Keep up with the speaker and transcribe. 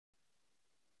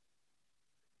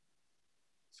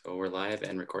So we're live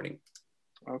and recording.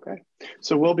 Okay,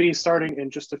 so we'll be starting in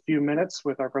just a few minutes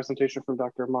with our presentation from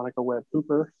Dr. Monica Webb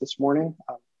Hooper this morning.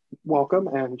 Welcome,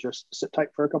 and just sit tight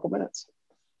for a couple minutes.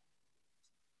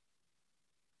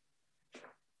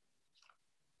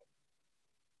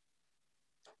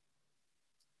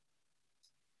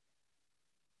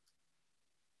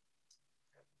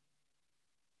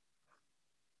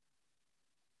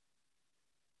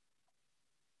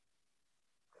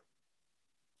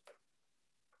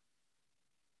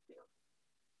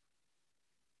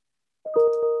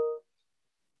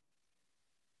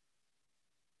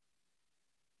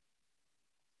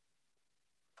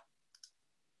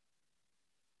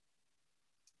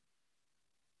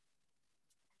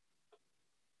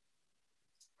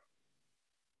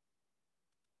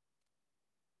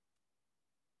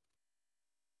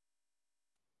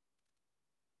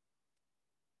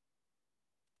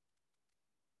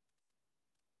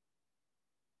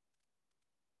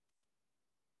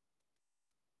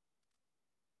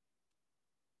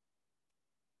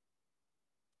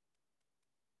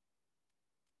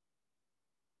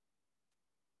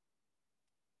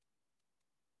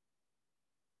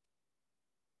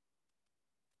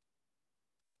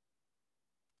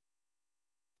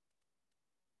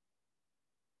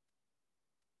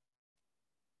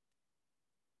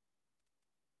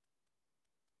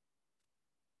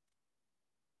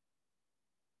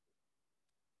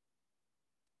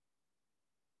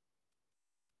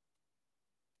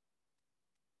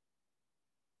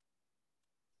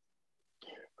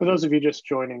 For those of you just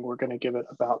joining, we're going to give it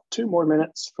about 2 more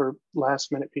minutes for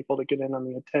last minute people to get in on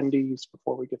the attendees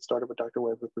before we get started with Dr.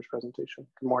 Webb Hooper's presentation.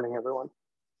 Good morning, everyone.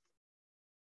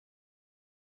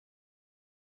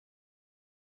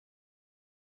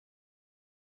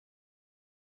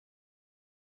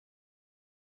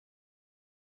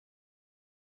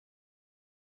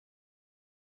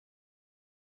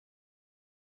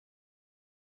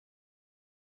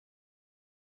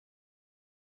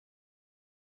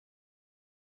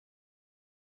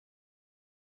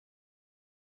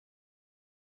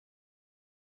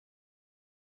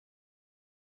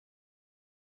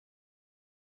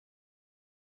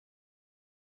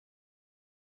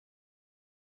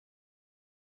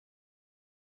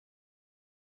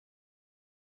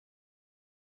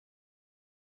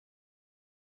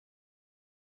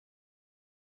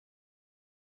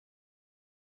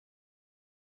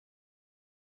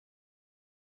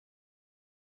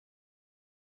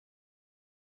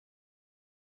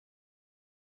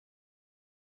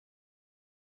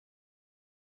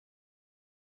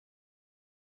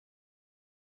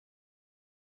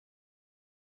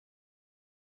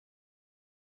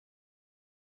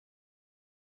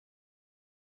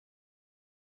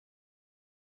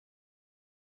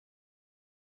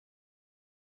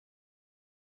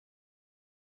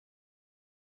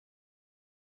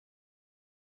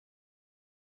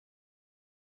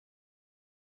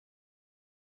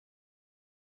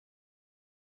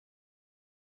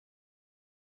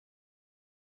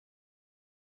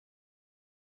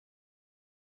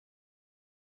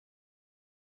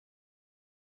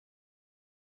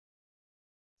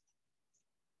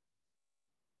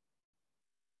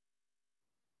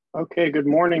 Okay, good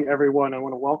morning, everyone. I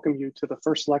want to welcome you to the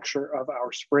first lecture of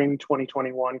our Spring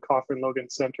 2021 Cofrin Logan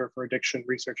Center for Addiction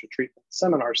Research and Treatment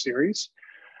seminar series.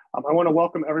 I want to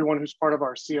welcome everyone who's part of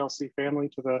our CLC family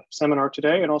to the seminar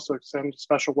today, and also extend a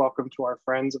special welcome to our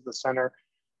friends of the center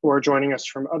who are joining us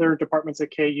from other departments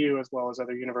at KU, as well as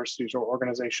other universities or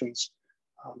organizations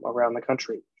around the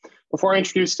country. Before I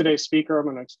introduce today's speaker, I'm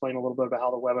going to explain a little bit about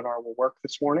how the webinar will work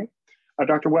this morning.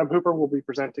 Dr. Webb Hooper will be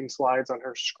presenting slides on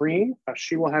her screen.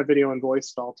 She will have video and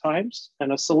voice at all times,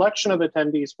 and a selection of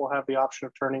attendees will have the option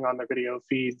of turning on their video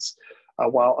feeds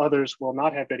while others will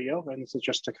not have video, and this is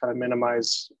just to kind of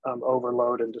minimize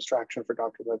overload and distraction for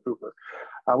Dr. Webb Hooper.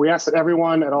 We ask that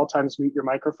everyone at all times mute your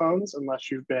microphones unless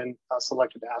you've been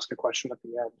selected to ask a question at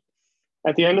the end.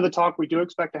 At the end of the talk, we do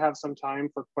expect to have some time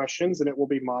for questions, and it will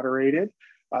be moderated.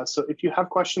 So if you have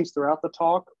questions throughout the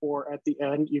talk or at the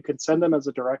end, you can send them as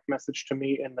a direct message to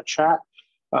me in the chat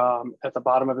at the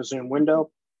bottom of the Zoom window,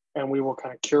 and we will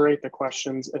kind of curate the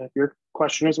questions. And if your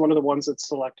question is one of the ones that's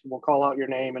selected, we'll call out your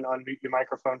name and unmute your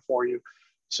microphone for you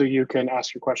so you can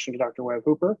ask your question to Dr. Webb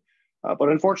Hooper. But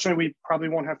unfortunately, we probably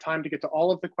won't have time to get to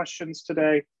all of the questions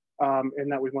today, in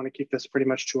that we want to keep this pretty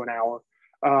much to an hour.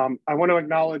 I want to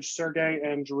acknowledge Sergey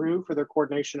and Drew for their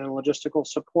coordination and logistical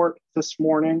support this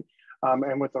morning.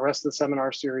 And with the rest of the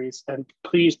seminar series. And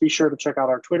please be sure to check out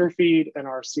our Twitter feed and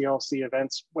our CLC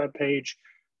events webpage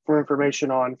for information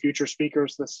on future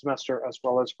speakers this semester, as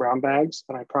well as brown bags.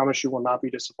 And I promise you will not be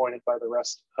disappointed by the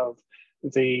rest of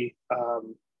the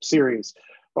series.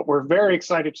 But we're very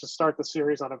excited to start the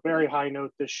series on a very high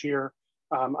note this year.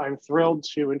 I'm thrilled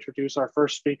to introduce our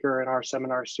first speaker in our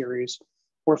seminar series.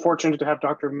 We're fortunate to have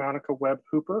Dr. Monica Webb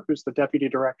Hooper, who's the Deputy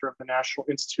Director of the National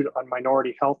Institute on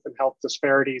Minority Health and Health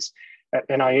Disparities at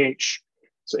NIH.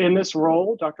 So in this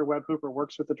role, Dr. Webb Hooper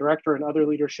works with the director and other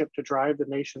leadership to drive the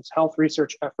nation's health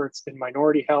research efforts in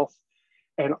minority health,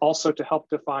 and also to help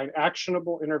define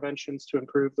actionable interventions to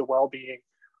improve the well-being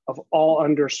of all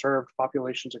underserved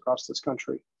populations across this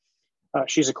country.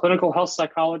 She's a clinical health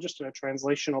psychologist and a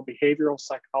translational behavioral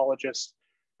psychologist,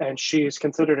 and she is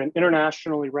considered an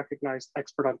internationally recognized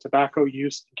expert on tobacco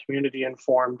use and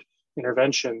community-informed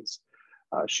interventions.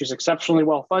 She's exceptionally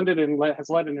well-funded and has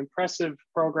led an impressive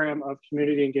program of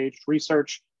community-engaged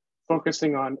research,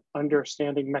 focusing on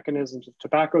understanding mechanisms of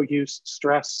tobacco use,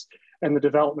 stress, and the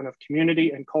development of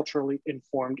community and culturally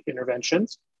informed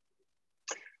interventions.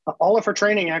 All of her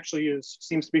training actually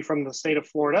seems to be from the state of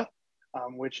Florida,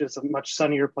 which is a much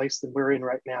sunnier place than we're in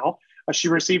right now. She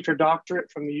received her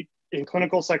doctorate in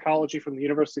clinical psychology from the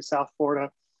University of South Florida,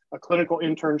 a clinical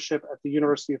internship at the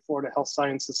University of Florida Health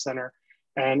Sciences Center,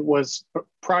 and was,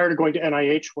 prior to going to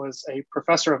NIH, was a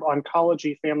professor of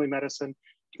oncology, family medicine,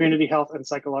 community health, and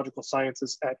psychological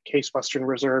sciences at Case Western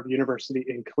Reserve University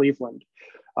in Cleveland.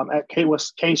 At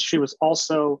Case, she was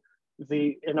also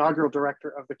the inaugural director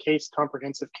of the Case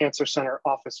Comprehensive Cancer Center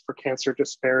Office for Cancer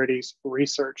Disparities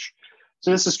Research.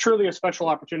 So this is truly a special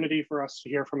opportunity for us to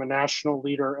hear from a national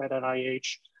leader at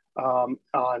NIH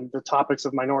on the topics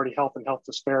of minority health and health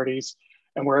disparities.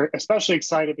 And we're especially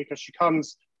excited because she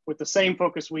comes with the same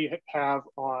focus we have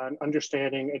on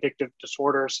understanding addictive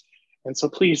disorders. And so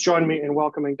please join me in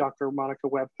welcoming Dr. Monica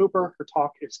Webb Hooper. Her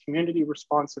talk is Community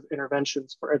Responsive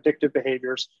Interventions for Addictive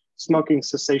Behaviors, Smoking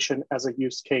Cessation as a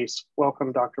Use Case.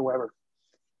 Welcome, Dr. Webber.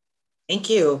 Thank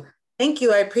you. Thank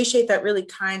you. I appreciate that really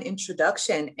kind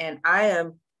introduction. And I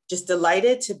am just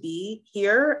delighted to be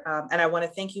here. And I want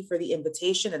to thank you for the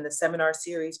invitation and the seminar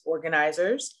series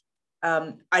organizers.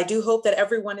 I do hope that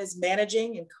everyone is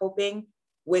managing and coping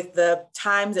with the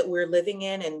times that we're living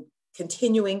in and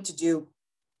continuing to do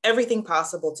everything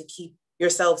possible to keep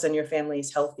yourselves and your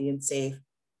families healthy and safe.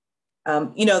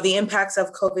 The impacts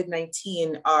of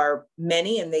COVID-19 are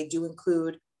many, and they do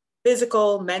include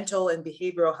physical, mental, and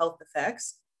behavioral health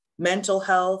effects. Mental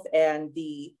health and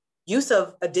the use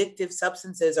of addictive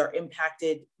substances are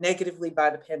impacted negatively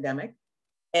by the pandemic.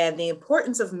 And the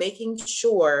importance of making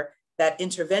sure that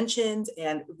interventions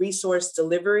and resource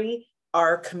delivery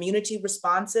are community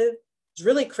responsive is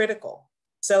really critical.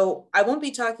 So I won't be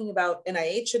talking about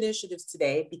NIH initiatives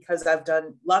today because I've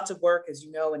done lots of work, as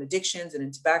you know, in addictions and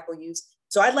in tobacco use.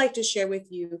 So I'd like to share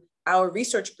with you our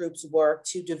research group's work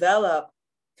to develop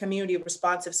community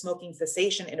responsive smoking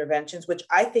cessation interventions, which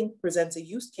I think presents a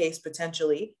use case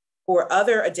potentially for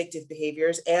other addictive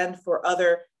behaviors and for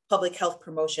other public health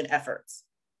promotion efforts.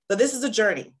 So this is a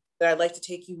journey that I'd like to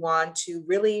take you on to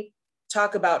really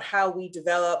talk about how we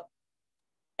develop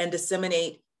and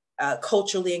disseminate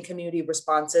culturally and community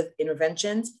responsive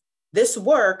interventions. This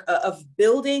work of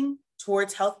building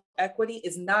towards health equity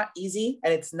is not easy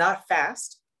and it's not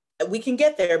fast. We can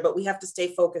get there, but we have to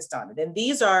stay focused on it. And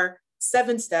these are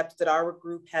 7 steps that our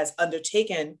group has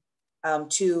undertaken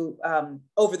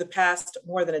over the past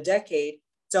more than a decade.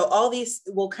 So all these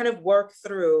will kind of work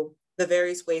through the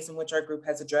various ways in which our group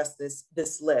has addressed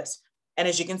this list. And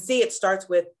as you can see, it starts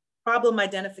with problem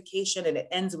identification and it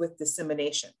ends with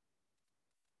dissemination.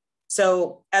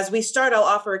 So as we start, I'll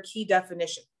offer a key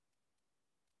definition.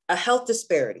 A health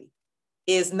disparity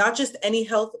is not just any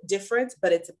health difference,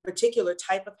 but it's a particular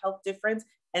type of health difference.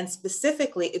 And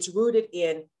specifically, it's rooted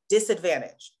in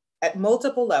disadvantage at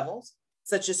multiple levels,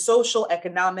 such as social,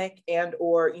 economic, and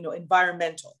or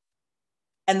environmental.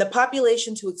 And the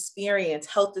population to experience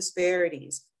health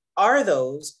disparities are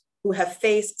those who have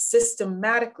faced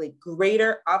systematically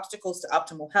greater obstacles to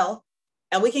optimal health.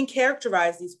 And we can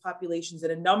characterize these populations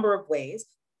in a number of ways,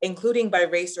 including by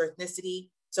race or ethnicity,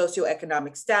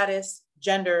 socioeconomic status,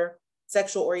 gender,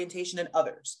 sexual orientation, and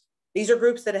others. These are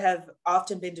groups that have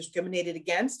often been discriminated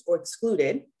against or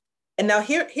excluded. And now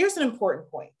here's an important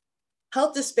point.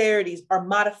 Health disparities are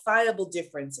modifiable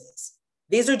differences.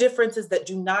 These are differences that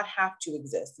do not have to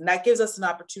exist. And that gives us an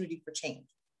opportunity for change.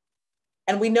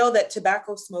 And we know that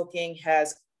tobacco smoking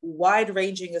has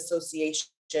wide-ranging association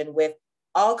with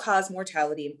all-cause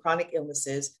mortality and chronic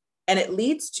illnesses, and it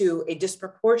leads to a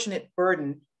disproportionate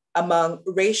burden among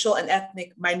racial and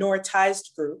ethnic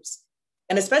minoritized groups,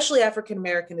 and especially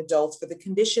African-American adults for the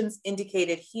conditions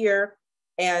indicated here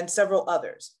and several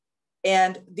others.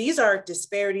 And these are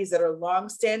disparities that are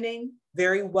longstanding,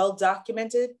 very well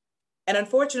documented, and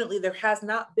unfortunately, there has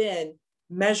not been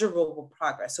measurable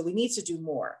progress. So we need to do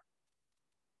more.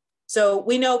 So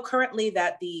we know currently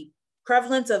that the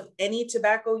prevalence of any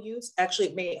tobacco use,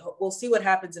 we'll see what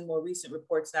happens in more recent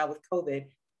reports now with COVID.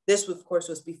 This, of course,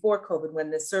 was before COVID when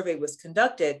this survey was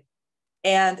conducted.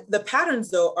 And the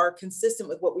patterns, though, are consistent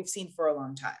with what we've seen for a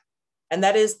long time. And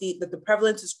that is that the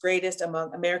prevalence is greatest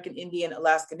among American Indian,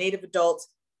 Alaska Native adults,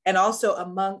 and also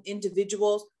among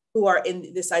individuals who are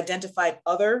in this identified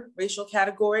other racial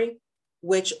category,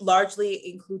 which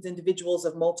largely includes individuals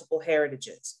of multiple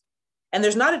heritages. And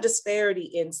there's not a disparity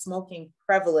in smoking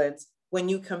prevalence when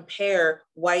you compare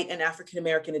white and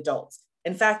African-American adults.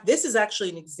 In fact, this is actually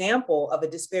an example of a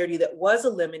disparity that was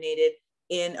eliminated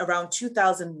in around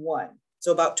 2001,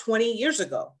 so about 20 years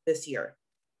ago this year.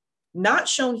 Not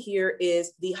shown here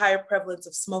is the higher prevalence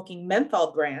of smoking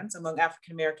menthol brands among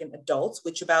African-American adults,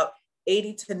 which about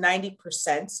 80 to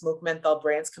 90% smoke menthol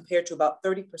brands compared to about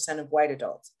 30% of white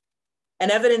adults. And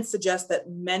evidence suggests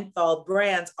that menthol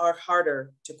brands are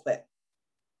harder to quit.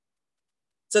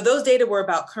 So those data were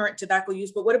about current tobacco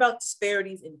use, but what about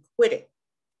disparities in quitting?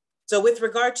 So with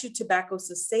regard to tobacco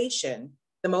cessation,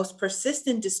 the most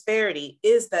persistent disparity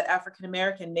is that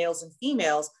African-American males and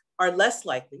females are less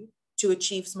likely to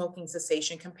achieve smoking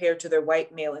cessation compared to their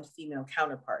white male and female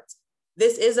counterparts.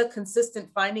 This is a consistent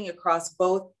finding across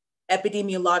both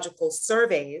epidemiological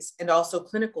surveys and also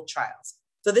clinical trials.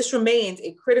 So this remains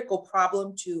a critical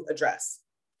problem to address.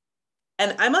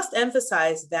 And I must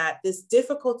emphasize that this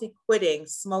difficulty quitting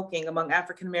smoking among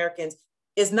African Americans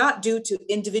is not due to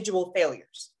individual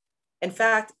failures. In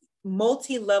fact,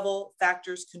 multi-level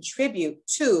factors contribute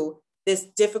to this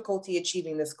difficulty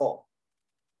achieving this goal.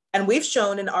 And we've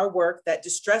shown in our work that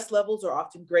distress levels are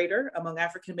often greater among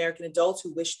African American adults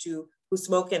who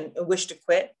smoke and wish to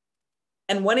quit.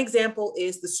 And one example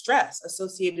is the stress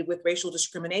associated with racial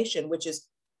discrimination, which is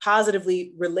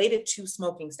positively related to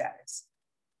smoking status.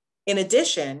 In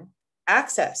addition,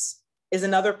 access is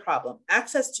another problem.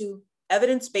 Access to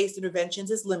evidence-based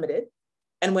interventions is limited.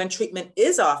 And when treatment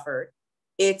is offered,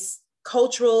 its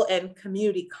cultural and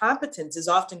community competence is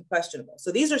often questionable.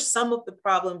 So these are some of the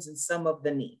problems and some of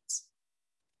the needs.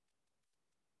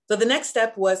 So the next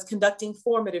step was conducting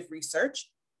formative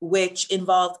research, which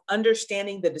involved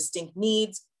understanding the distinct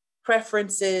needs,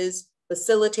 preferences,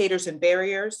 facilitators, and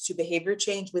barriers to behavior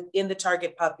change within the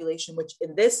target population, which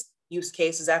in this use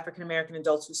case is African American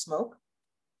adults who smoke,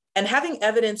 and having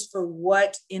evidence for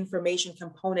what information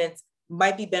components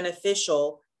might be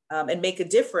beneficial and make a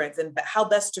difference, and how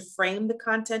best to frame the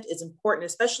content is important,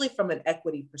 especially from an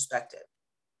equity perspective.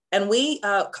 And we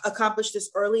accomplished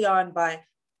this early on by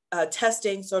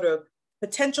testing sort of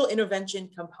potential intervention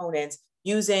components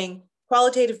using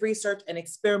qualitative research and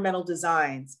experimental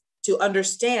designs to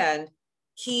understand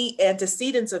key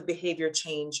antecedents of behavior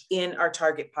change in our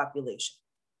target population.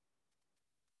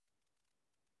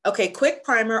 Okay, quick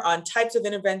primer on types of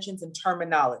interventions and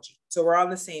terminology, so we're on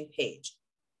the same page.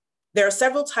 There are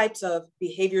several types of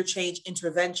behavior change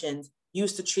interventions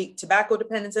used to treat tobacco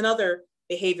dependence and other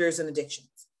behaviors and addictions.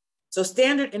 So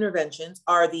standard interventions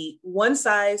are the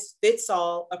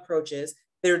one-size-fits-all approaches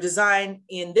that are designed,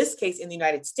 in this case in the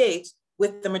United States,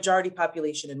 with the majority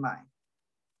population in mind.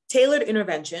 Tailored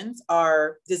interventions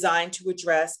are designed to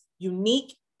address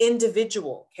unique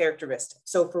individual characteristics.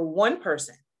 So for one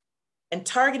person, and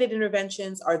targeted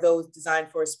interventions are those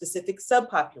designed for a specific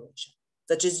subpopulation,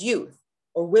 such as youth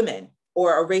or women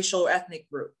or a racial or ethnic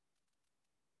group.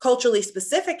 Culturally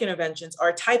specific interventions are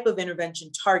a type of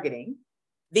intervention targeting.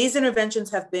 These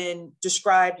interventions have been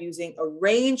described using a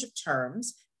range of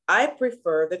terms. I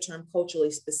prefer the term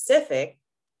culturally specific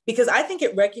because I think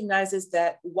it recognizes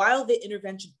that while the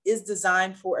intervention is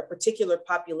designed for a particular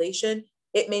population,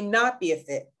 it may not be a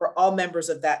fit for all members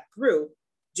of that group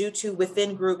due to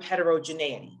within group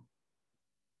heterogeneity.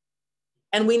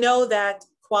 And we know that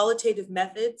qualitative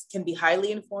methods can be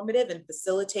highly informative and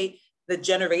facilitate the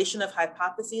generation of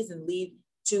hypotheses and lead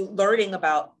to learning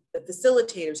about the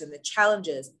facilitators and the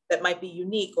challenges that might be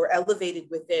unique or elevated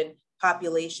within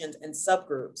populations and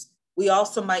subgroups. We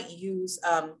also might use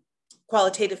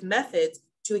qualitative methods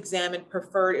to examine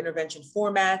preferred intervention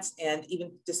formats and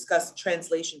even discuss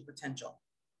translation potential.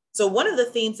 So one of the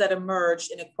themes that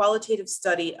emerged in a qualitative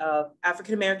study of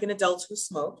African American adults who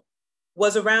smoked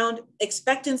was around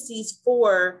expectancies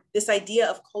for this idea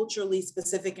of culturally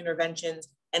specific interventions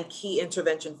and key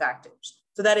intervention factors.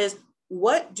 So that is,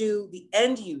 what do the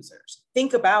end users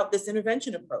think about this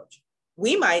intervention approach?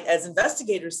 We might, as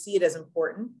investigators, see it as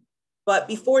important, but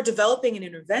before developing an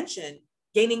intervention,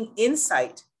 gaining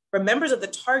insight from members of the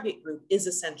target group is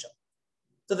essential.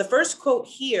 So the first quote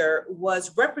here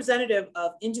was representative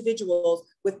of individuals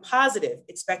with positive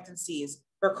expectancies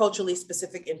for culturally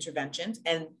specific interventions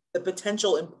and the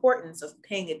potential importance of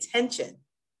paying attention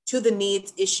to the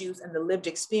needs, issues, and the lived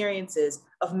experiences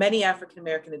of many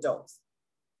African-American adults.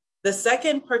 The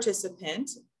second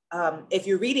participant, if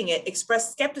you're reading it,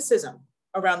 expressed skepticism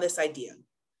around this idea,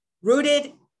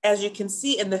 rooted, as you can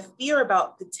see, in the fear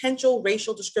about potential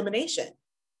racial discrimination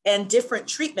and different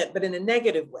treatment, but in a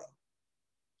negative way.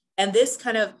 And this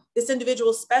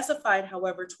individual specified,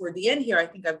 however, toward the end here, I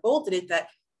think I bolded it, that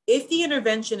if the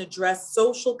intervention addressed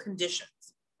social conditions,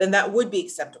 then that would be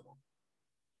acceptable.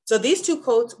 So these two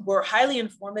quotes were highly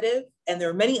informative, and there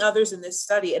are many others in this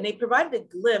study, and they provided a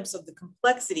glimpse of the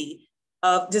complexity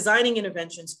of designing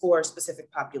interventions for a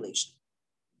specific population.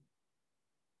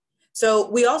 So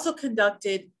we also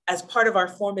conducted, as part of our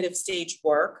formative stage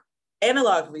work,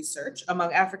 analog research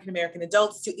among African-American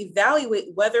adults to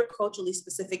evaluate whether culturally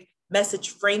specific message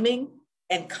framing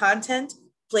and content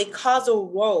play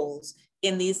causal roles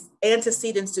in these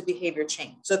antecedents to behavior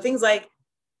change. So things like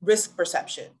risk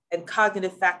perception and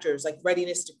cognitive factors like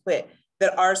readiness to quit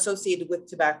that are associated with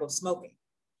tobacco smoking.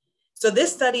 So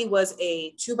this study was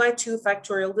a 2x2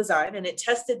 factorial design, and it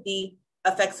tested the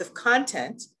effects of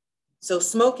content, so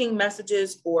smoking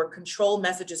messages or control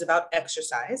messages about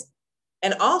exercise,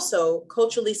 and also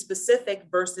culturally specific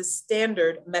versus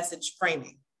standard message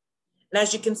framing. And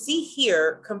as you can see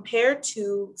here, compared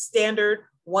to standard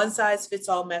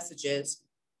one-size-fits-all messages,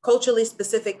 culturally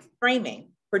specific framing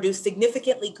produced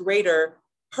significantly greater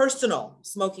personal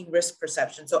smoking risk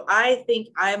perception. So I think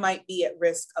I might be at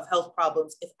risk of health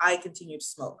problems if I continue to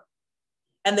smoke.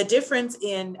 And the difference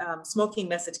in smoking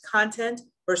message content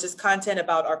versus content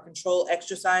about our control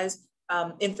exercise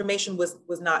information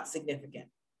was not significant.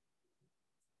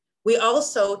 We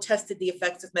also tested the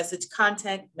effects of message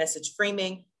content, message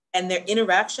framing, and their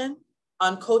interaction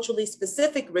on culturally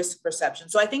specific risk perception.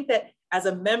 So I think that as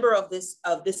a member of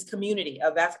this community,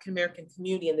 of African-American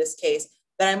community in this case,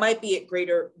 that I might be at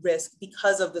greater risk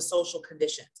because of the social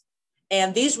conditions.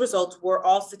 And these results were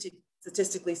all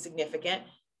statistically significant.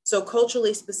 So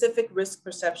culturally specific risk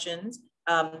perceptions,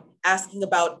 asking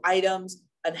about items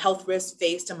and health risks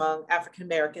faced among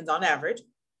African-Americans on average,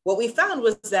 what we found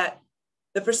was that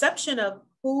the perception of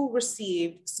who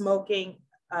received smoking,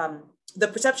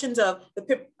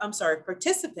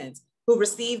 participants who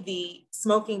received the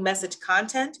smoking message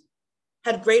content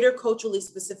had greater culturally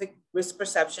specific risk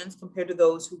perceptions compared to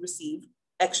those who received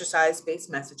exercise-based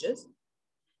messages.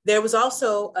 There was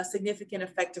also a significant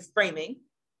effect of framing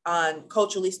on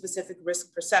culturally specific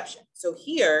risk perception. So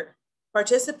here,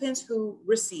 participants who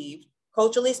received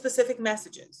culturally specific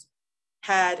messages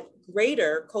had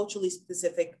greater culturally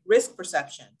specific risk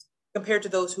perceptions compared to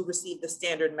those who received the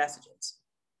standard messages.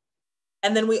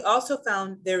 And then we also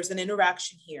found there's an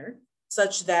interaction here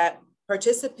such that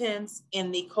participants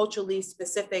in the culturally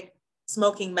specific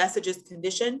smoking messages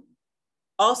condition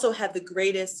also had the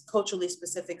greatest culturally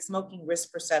specific smoking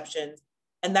risk perceptions,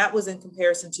 and that was in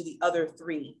comparison to the other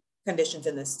three conditions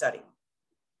in this study.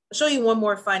 I'll show you one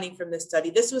more finding from this study.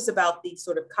 This was about the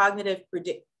sort of cognitive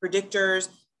predictors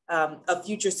of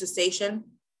future cessation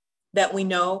that we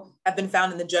know have been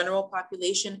found in the general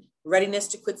population. Readiness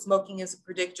to quit smoking is a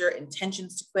predictor,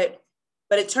 intentions to quit.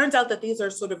 But it turns out that these are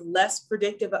sort of less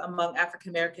predictive among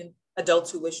African-American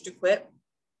adults who wish to quit.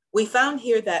 We found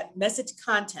here that message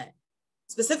content,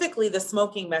 specifically the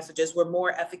smoking messages, were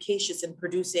more efficacious in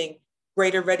producing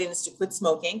greater readiness to quit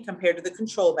smoking compared to the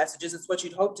control messages. It's what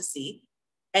you'd hope to see.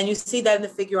 And you see that in the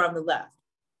figure on the left.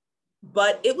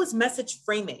 But it was message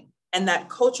framing and that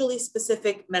culturally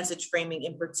specific message framing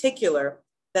in particular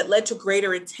that led to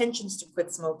greater intentions to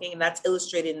quit smoking, and that's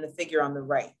illustrated in the figure on the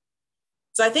right.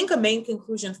 So I think a main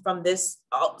conclusion from this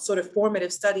sort of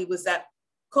formative study was that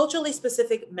culturally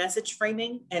specific message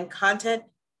framing and content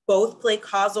both play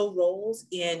causal roles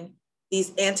in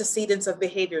these antecedents of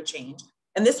behavior change.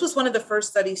 And this was one of the first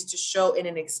studies to show in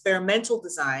an experimental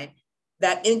design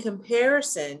that in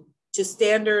comparison to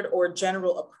standard or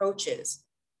general approaches,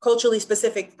 culturally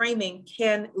specific framing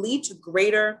can lead to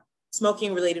greater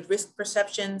smoking-related risk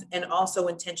perceptions and also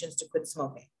intentions to quit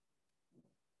smoking.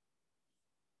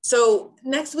 So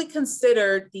next we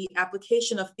considered the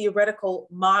application of theoretical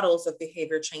models of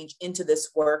behavior change into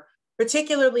this work,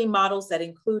 particularly models that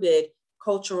included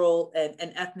cultural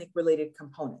and ethnic-related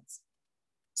components.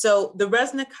 So the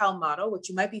Resnick-Howell model, which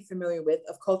you might be familiar with,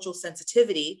 of cultural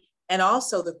sensitivity, and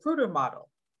also the Kruger model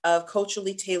of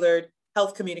culturally tailored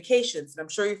health communications, that I'm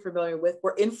sure you're familiar with,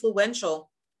 were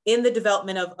influential in the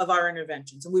development of our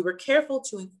interventions. And we were careful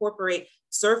to incorporate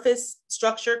surface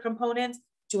structure components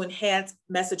to enhance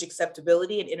message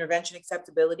acceptability and intervention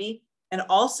acceptability, and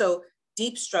also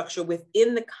deep structure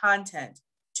within the content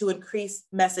to increase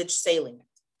message salient.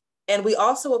 And we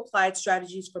also applied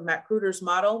strategies from Matt Kruder's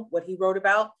model, what he wrote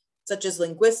about, such as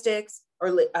linguistics,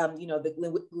 or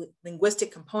the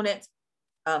linguistic component,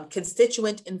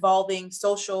 constituent involving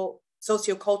social,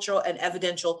 sociocultural, and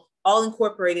evidential, all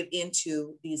incorporated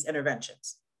into these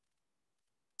interventions.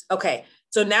 Okay,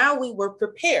 so now we were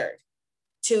prepared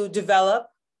to develop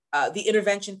the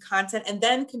intervention content and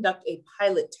then conduct a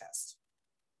pilot test.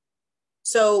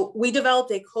 So we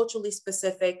developed a culturally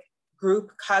specific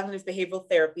group cognitive behavioral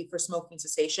therapy for smoking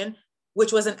cessation,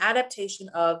 which was an adaptation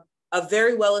of a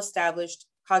very well-established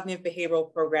cognitive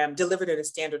behavioral program delivered in a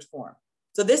standard form.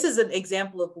 So this is an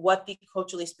example of what the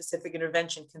culturally specific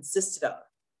intervention consisted of.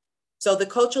 So the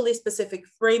culturally specific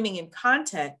framing and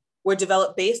content were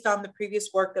developed based on the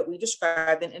previous work that we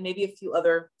described and maybe a few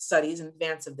other studies in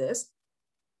advance of this.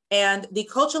 And the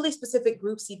culturally specific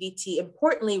group CBT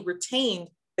importantly retained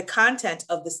the content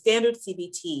of the standard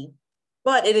CBT,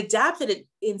 but it adapted it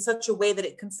in such a way that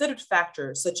it considered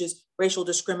factors such as racial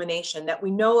discrimination that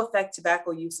we know affect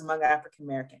tobacco use among African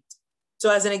Americans. So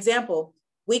as an example,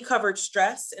 we covered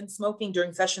stress and smoking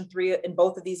during session 3 in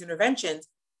both of these interventions,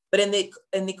 but in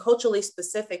the culturally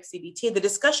specific CBT, the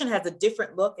discussion has a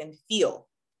different look and feel.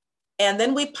 And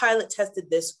then we pilot tested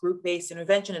this group-based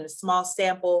intervention in a small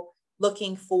sample,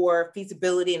 looking for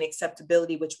feasibility and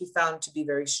acceptability, which we found to be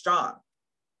very strong.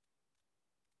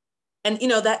 And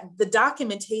that the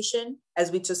documentation,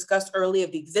 as we discussed earlier,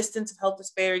 of the existence of health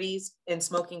disparities in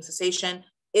smoking cessation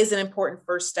is an important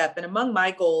first step. And among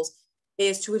my goals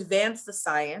is to advance the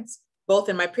science, both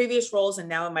in my previous roles and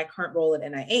now in my current role at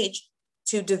NIH,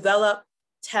 to develop,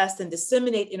 test, and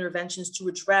disseminate interventions to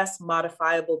address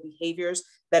modifiable behaviors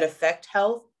that affect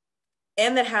health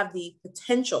and that have the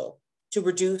potential to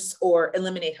reduce or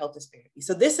eliminate health disparities.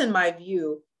 So this, in my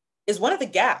view, is one of the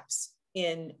gaps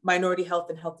in minority health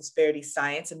and health disparity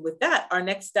science. And with that, our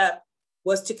next step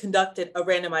was to conduct a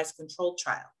randomized controlled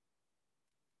trial.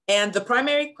 And the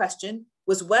primary question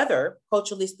was whether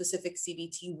culturally specific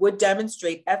CBT would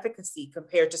demonstrate efficacy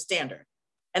compared to standard.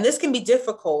 And this can be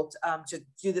difficult to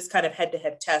do this kind of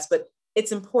head-to-head test, but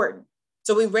it's important.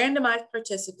 So we randomized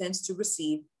participants to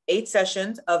receive 8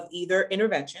 sessions of either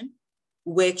intervention,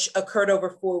 which occurred over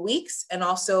 4 weeks and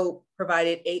also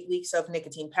provided 8 weeks of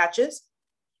nicotine patches.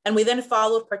 And we then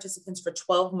followed participants for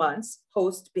 12 months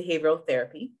post-behavioral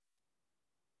therapy.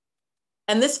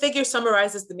 And this figure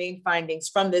summarizes the main findings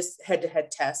from this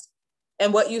head-to-head test.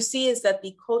 And what you see is that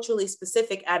the culturally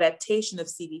specific adaptation of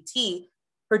CBT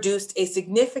produced a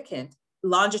significant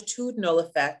longitudinal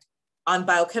effect on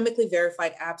biochemically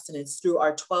verified abstinence through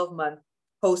our 12-month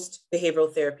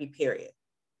post-behavioral therapy period.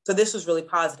 So this was really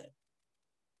positive.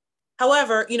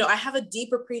 However, I have a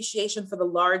deep appreciation for the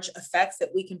large effects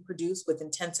that we can produce with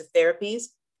intensive therapies.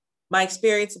 My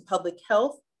experience in public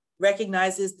health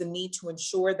recognizes the need to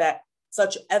ensure that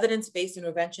such evidence-based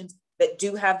interventions that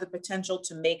do have the potential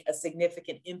to make a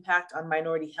significant impact on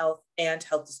minority health and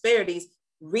health disparities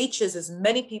reaches as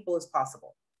many people as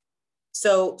possible.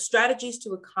 So strategies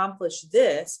to accomplish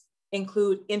this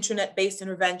include internet-based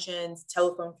interventions,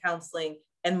 telephone counseling,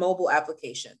 and mobile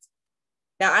applications.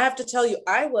 Now, I have to tell you,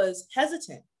 I was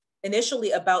hesitant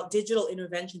initially about digital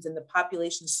interventions in the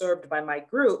population served by my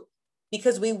group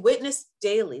because we witnessed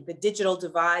daily the digital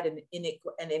divide and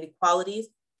inequalities.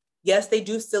 Yes, they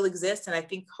do still exist. And I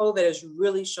think COVID has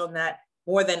really shown that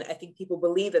more than I think people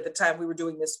believed at the time we were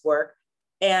doing this work.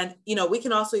 And, we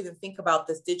can also even think about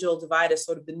this digital divide as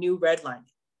sort of the new redlining.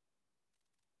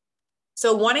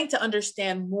 So wanting to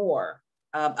understand more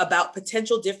about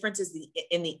potential differences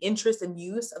in the interest and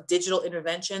use of digital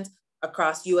interventions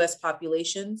across US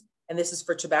populations, and this is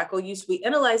for tobacco use, we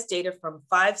analyzed data from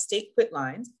 5 state quit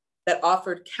lines that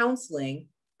offered counseling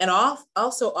and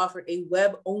also offered a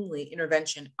web-only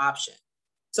intervention option.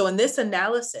 So in this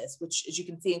analysis, which as you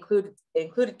can see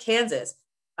included Kansas,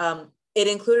 it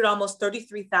included almost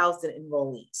 33,000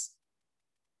 enrollees.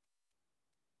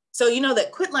 So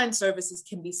that quitline services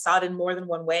can be sought in more than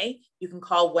one way. You can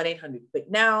call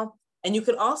 1-800-QUIT-NOW, and you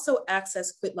can also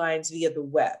access quitlines via the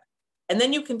web. And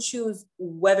then you can choose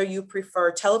whether you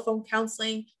prefer telephone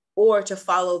counseling or to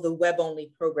follow the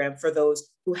web-only program for those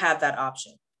who have that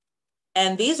option.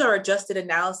 And these are adjusted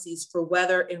analyses for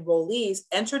whether enrollees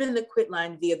entered in the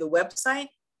quitline via the website,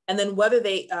 and then whether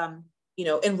they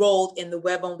enrolled in the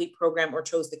web-only program or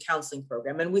chose the counseling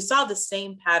program. And we saw the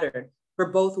same pattern for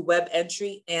both web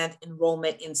entry and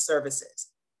enrollment in services.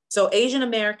 So Asian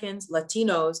Americans,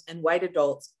 Latinos, and white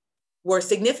adults were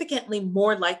significantly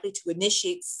more likely to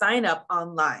initiate sign up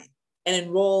online and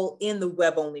enroll in the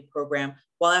web-only program,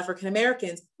 while African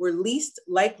Americans were least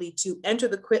likely to enter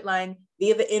the quitline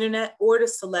via the internet or to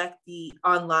select the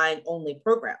online-only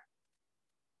program.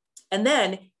 And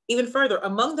then even further,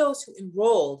 among those who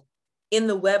enrolled in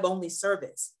the web-only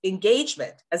service,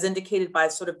 engagement, as indicated by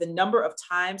sort of the number of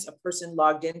times a person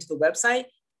logged into the website,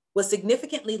 was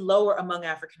significantly lower among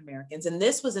African Americans. And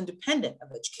this was independent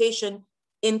of education,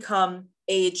 income,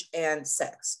 age, and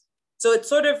sex. So it's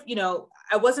sort of,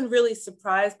 I wasn't really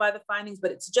surprised by the findings,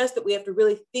 but it suggests that we have to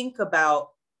really think about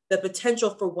the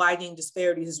potential for widening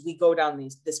disparities as we go down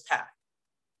this path.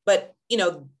 But,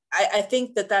 I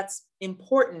think that that's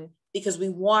important because we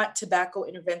want tobacco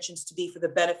interventions to be for the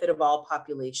benefit of all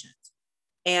populations.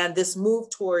 And this move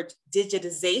toward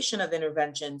digitization of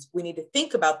interventions, we need to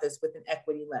think about this with an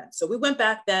equity lens. So we went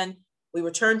back then, we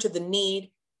returned to the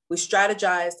need, we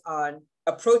strategized on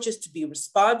approaches to be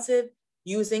responsive,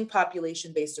 using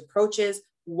population-based approaches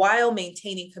while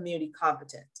maintaining community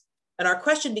competence. And our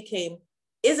question became,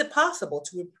 is it possible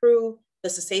to improve the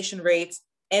cessation rates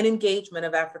and engagement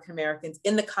of African Americans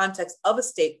in the context of a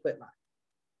state quit line?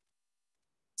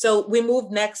 So we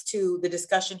moved next to the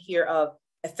discussion here of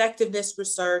effectiveness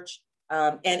research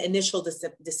and initial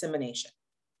dissemination.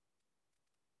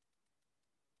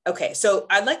 Okay, so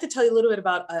I'd like to tell you a little bit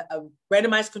about a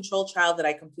randomized controlled trial that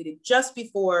I completed just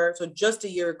a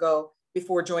year ago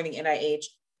before joining NIH.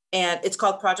 And it's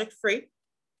called Project Free.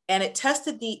 And it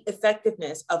tested the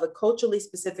effectiveness of a culturally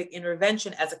specific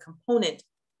intervention as a component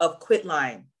of quit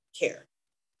line care.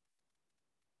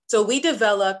 So we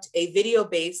developed a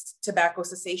video-based tobacco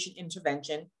cessation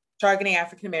intervention targeting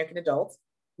African-American adults,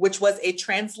 which was a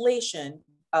translation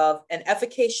of an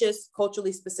efficacious,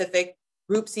 culturally specific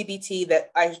group CBT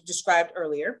that I described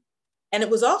earlier. And it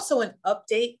was also an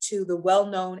update to the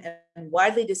well-known and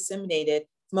widely disseminated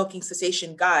smoking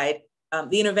cessation guide.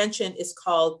 The intervention is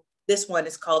called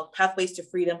Pathways to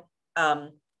Freedom,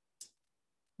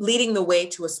 Leading the Way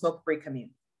to a Smoke-Free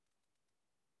Community.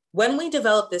 When we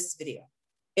developed this video,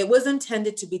 it was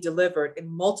intended to be delivered in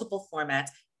multiple formats,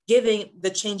 given the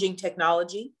changing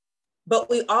technology, but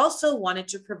we also wanted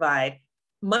to provide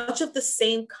much of the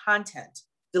same content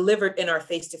delivered in our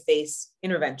face-to-face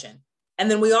intervention. And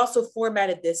then we also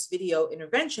formatted this video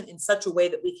intervention in such a way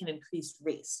that we can increase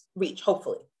reach,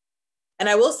 hopefully. And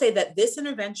I will say that this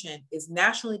intervention is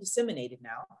nationally disseminated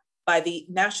now by the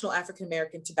National African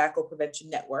American Tobacco Prevention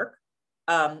Network.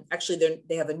 Actually,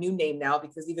 they have a new name now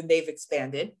because even they've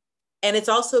expanded. And it's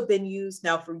also been used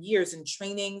now for years in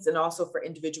trainings and also for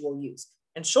individual use.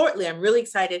 And shortly, I'm really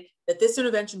excited that this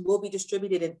intervention will be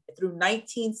distributed through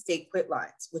 19 state quit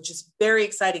lines, which is very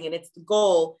exciting. And it's the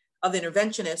goal of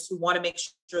interventionists who want to make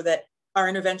sure that our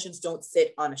interventions don't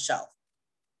sit on a shelf.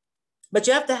 But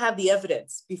you have to have the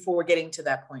evidence before we're getting to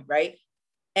that point, right?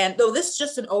 And though this is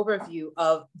just an overview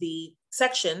of the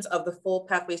sections of the full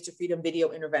Pathways to Freedom video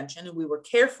intervention, and we were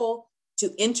careful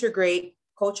to integrate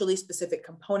culturally specific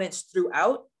components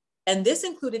throughout. And this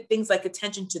included things like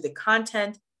attention to the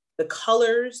content, the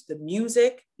colors, the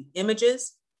music, the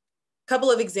images. A couple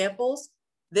of examples,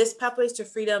 this Pathways to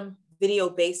Freedom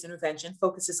video-based intervention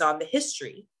focuses on the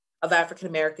history of African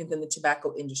Americans in the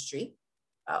tobacco industry.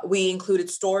 We included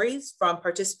stories from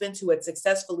participants who had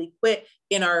successfully quit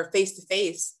in our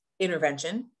face-to-face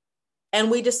intervention.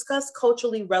 And we discussed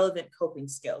culturally relevant coping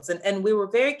skills. And we were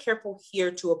very careful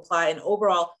here to apply an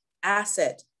overall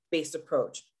asset-based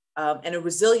approach and a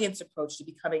resilience approach to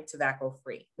becoming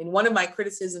tobacco-free. I mean, one of my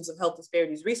criticisms of health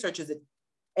disparities research is that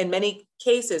in many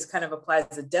cases kind of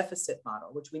applies a deficit model,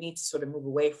 which we need to sort of move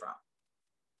away from.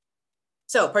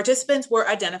 So participants were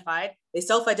identified, they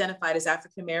self-identified as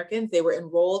African-Americans. They were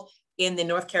enrolled in the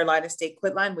North Carolina State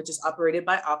Quit Line, which is operated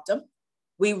by Optum.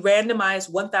 We randomized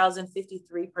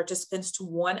 1,053 participants to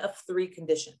one of three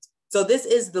conditions. So this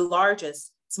is the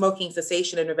largest smoking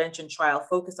cessation intervention trial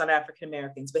focused on African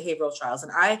Americans, behavioral trials.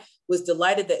 And I was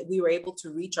delighted that we were able to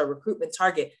reach our recruitment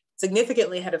target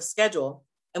significantly ahead of schedule.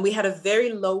 And we had a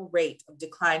very low rate of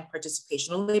declined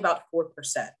participation, only about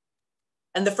 4%.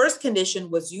 And the first condition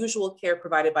was usual care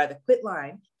provided by the Quit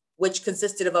Line, which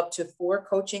consisted of up to 4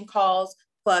 coaching calls,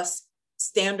 plus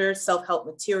standard self-help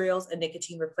materials and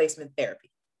nicotine replacement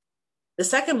therapy. The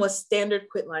second was standard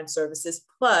Quit Line services,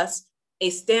 plus a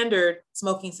standard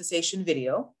smoking cessation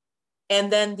video. And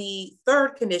then the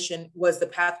third condition was the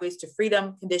Pathways to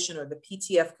Freedom condition, or the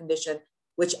PTF condition,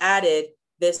 which added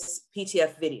this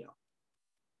PTF video.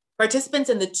 Participants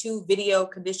in the 2 video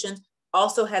conditions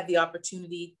also had the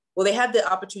opportunity,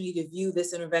 to view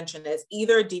this intervention as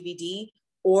either a DVD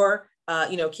or,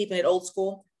 keeping it old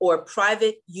school, or a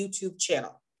private YouTube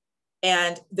channel.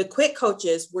 And the quit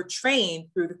coaches were trained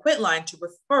through the Quit Line to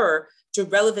refer to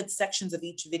relevant sections of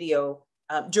each video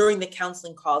during the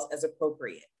counseling calls as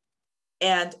appropriate.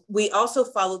 And we also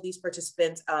followed these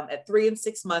participants at 3 and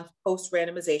 6 months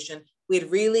post-randomization We had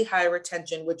really high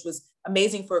retention, which was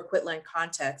amazing for a quit line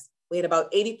context. We had about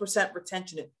 80%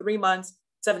 retention at 3 months,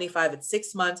 75 at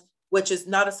 6 months, which is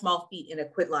not a small feat in a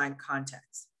quit line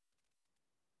context.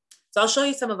 So I'll show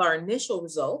you some of our initial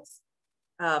results.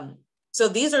 So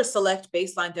these are select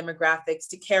baseline demographics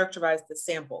to characterize the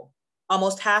sample.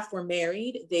 Almost half were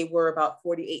married. They were about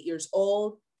 48 years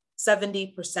old.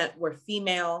 70% were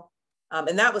female.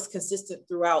 And that was consistent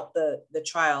throughout the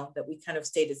trial that we kind of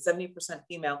stated, 70%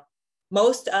 female.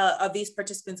 Most of these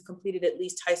participants completed at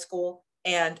least high school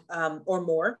and or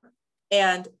more.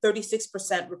 And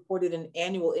 36% reported an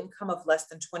annual income of less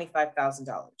than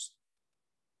 $25,000.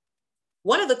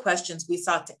 One of the questions we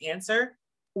sought to answer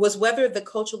was whether the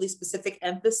culturally specific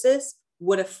emphasis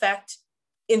would affect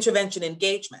intervention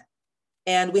engagement.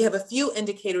 And we have a few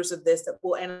indicators of this that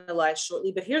we'll analyze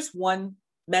shortly, but here's one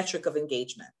metric of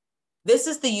engagement. This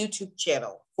is the YouTube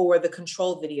channel for the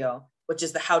control video, which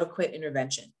is the How to Quit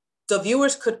intervention. So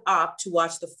viewers could opt to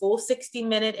watch the full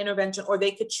 60-minute intervention, or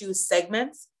they could choose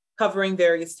segments covering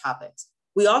various topics.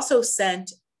 We also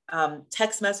sent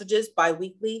text messages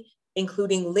bi-weekly,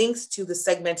 including links to the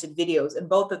segmented videos in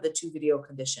both of the 2 video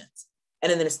conditions.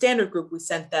 And in the standard group, we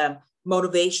sent them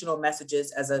motivational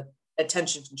messages as a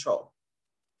attention control.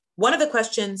 One of the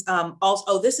questions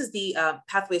this is the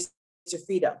Pathways to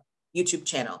Freedom YouTube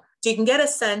channel. So you can get a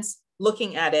sense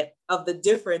looking at it of the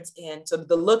difference in sort of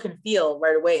the look and feel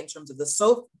right away in terms of the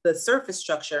surface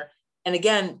structure. And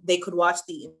again, they could watch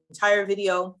the entire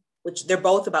video, which they're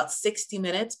both about 60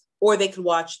 minutes, or they could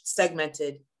watch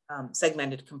segmented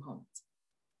components.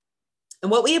 And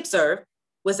what we observed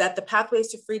was that the Pathways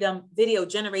to Freedom video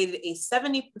generated a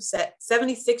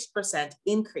 76%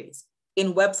 increase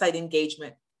in website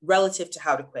engagement relative to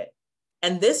How to Quit.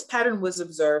 And this pattern was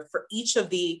observed for each of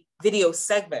the video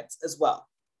segments as well.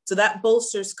 So that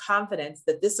bolsters confidence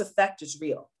that this effect is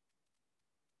real.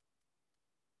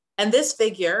 And this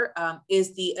figure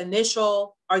is the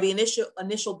initial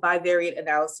bivariate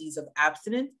analyses of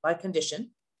abstinence by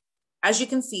condition. As you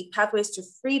can see, Pathways to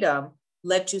Freedom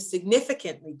led to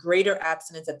significantly greater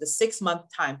abstinence at the 6-month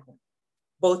time point,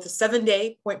 both the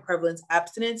 7-day point prevalence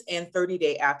abstinence and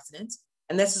 30-day abstinence.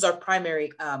 And this is our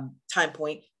primary time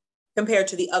point compared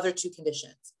to the other 2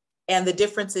 conditions. And the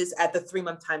differences at the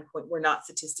 3-month time point were not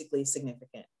statistically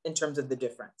significant in terms of the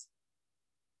difference.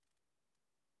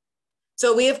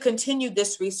 So we have continued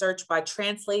this research by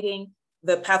translating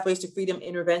the Pathways to Freedom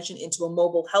intervention into a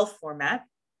mobile health format.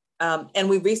 And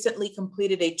we recently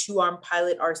completed a 2-arm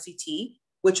pilot RCT,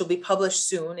 which will be published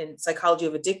soon in Psychology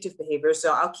of Addictive Behavior.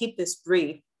 So I'll keep this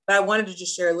brief, but I wanted to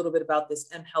just share a little bit about this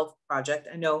mHealth project.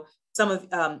 I know some of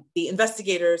the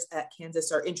investigators at Kansas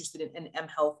are interested in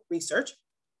mHealth research.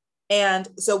 And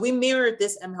so we mirrored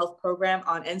this mHealth program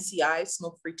on NCI's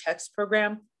smoke-free text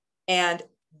program. And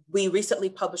we recently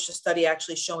published a study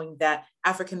actually showing that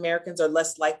African Americans are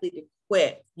less likely to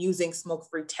quit using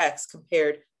smoke-free text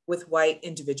compared with white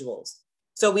individuals.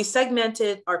 So we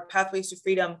segmented our Pathways to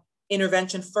Freedom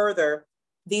intervention further.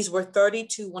 These were 30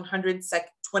 to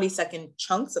 120-second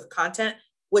chunks of content,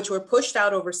 which were pushed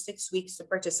out over 6 weeks to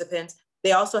participants.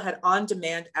 They also had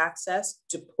on-demand access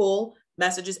to pull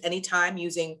messages anytime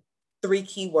using 3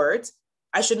 keywords.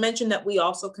 I should mention that we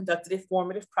also conducted a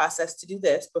formative process to do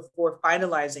this before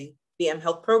finalizing the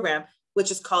mHealth program, which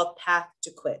is called Path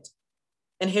to Quit.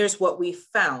 And here's what we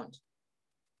found.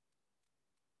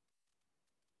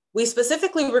 We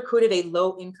specifically recruited a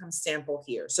low-income sample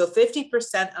here. So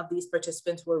 50% of these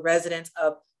participants were residents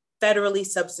of federally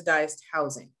subsidized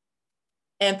housing.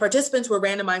 And participants were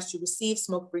randomized to receive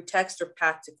smoke-free text or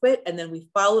Path to Quit, and then we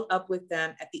followed up with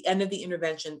them at the end of the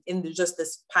intervention in just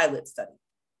this pilot study.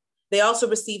 They also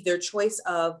received their choice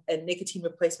of a nicotine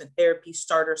replacement therapy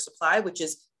starter supply, which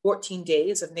is 14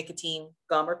 days of nicotine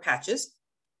gum or patches.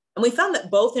 And we found that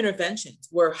both interventions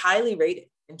were highly rated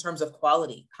in terms of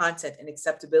quality, content, and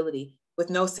acceptability,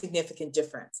 with no significant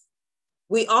difference.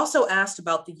 We also asked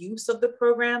about the use of the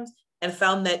programs and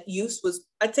found that use was,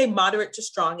 I'd say, moderate to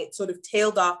strong. It sort of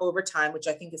tailed off over time, which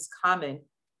I think is common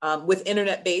with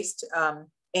internet-based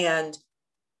and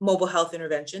mobile health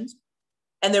interventions.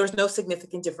 And there was no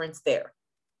significant difference there.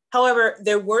 However,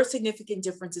 there were significant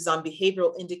differences on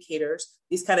behavioral indicators,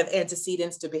 these kind of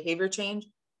antecedents to behavior change.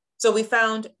 So we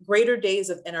found greater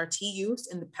days of NRT use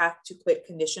in the Path to Quit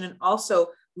condition, and also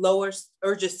lower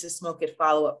urges to smoke at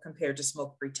follow-up compared to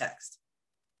smoke-free text.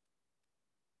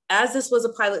 As this was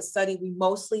a pilot study, we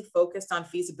mostly focused on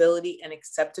feasibility and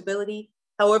acceptability.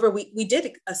 However, we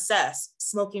did assess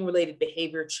smoking-related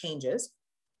behavior changes,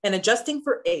 and adjusting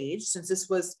for age, since this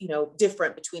was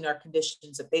different between our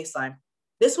conditions at baseline.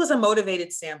 This was a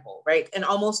motivated sample, right? And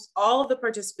almost all of the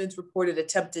participants reported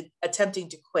attempting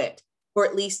to quit. for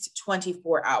at least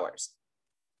 24 hours.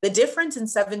 The difference in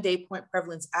 7-day point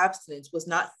prevalence abstinence was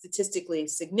not statistically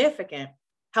significant.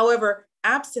 However,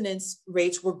 abstinence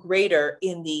rates were greater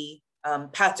in the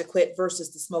path to quit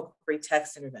versus the smoke-free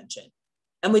text intervention.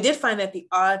 And we did find that the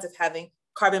odds of having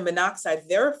carbon monoxide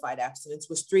verified abstinence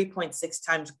was 3.6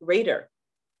 times greater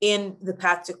in the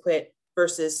path to quit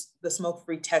versus the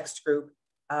smoke-free text group,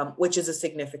 which is a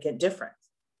significant difference.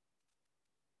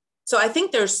 So I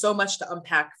think there's so much to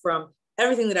unpack from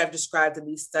everything that I've described in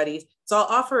these studies. So I'll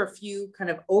offer a few kind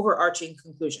of overarching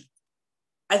conclusions.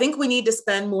 I think we need to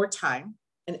spend more time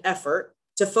and effort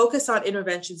to focus on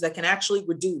interventions that can actually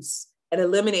reduce and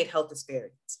eliminate health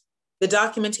disparities. The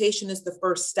documentation is the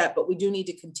first step, but we do need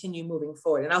to continue moving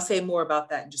forward. And I'll say more about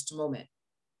that in just a moment.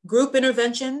 Group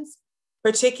interventions,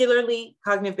 particularly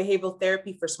cognitive behavioral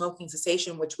therapy for smoking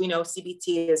cessation, which we know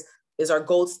CBT is our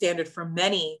gold standard for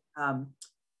many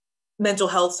mental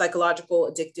health,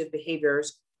 psychological, addictive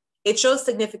behaviors. It shows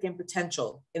significant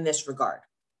potential in this regard.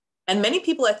 And many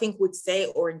people, I think, would say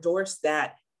or endorse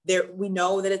that we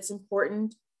know that it's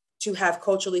important to have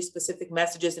culturally specific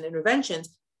messages and interventions,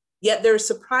 yet there's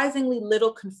surprisingly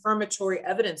little confirmatory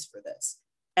evidence for this.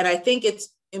 And I think it's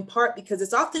in part because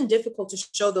it's often difficult to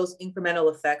show those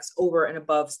incremental effects over and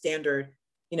above standard,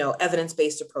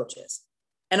 evidence-based approaches.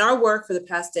 And our work for the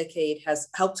past decade has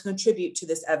helped contribute to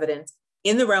this evidence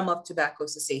in the realm of tobacco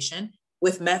cessation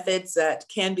with methods that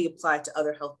can be applied to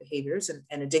other health behaviors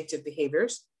and addictive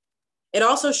behaviors. It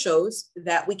also shows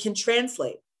that we can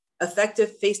translate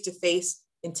effective face-to-face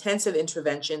intensive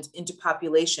interventions into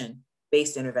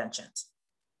population-based interventions.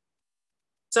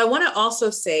 So I want to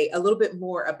also say a little bit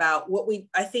more about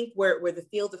I think where the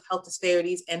field of health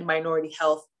disparities and minority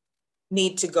health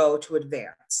need to go to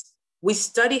advance. We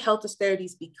study health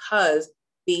disparities because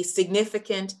the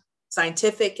significant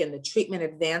scientific and the treatment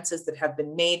advances that have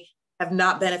been made have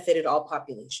not benefited all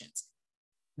populations.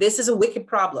 This is a wicked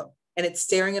problem, and it's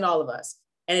staring at all of us.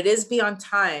 And it is beyond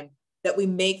time that we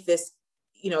make this,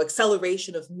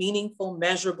 acceleration of meaningful,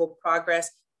 measurable progress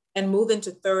and move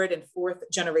into third and fourth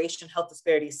generation health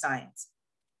disparities science.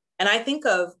 And I think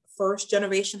of first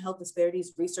generation health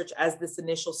disparities research as this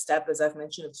initial step, as I've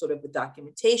mentioned, of sort of the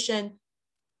documentation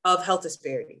of health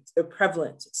disparities, their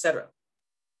prevalence, et cetera.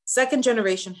 Second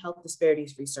generation health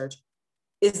disparities research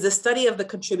is the study of the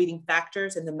contributing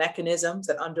factors and the mechanisms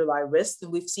that underlie risks.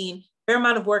 And we've seen a fair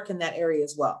amount of work in that area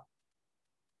as well.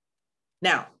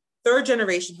 Now, third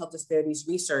generation health disparities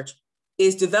research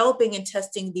is developing and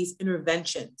testing these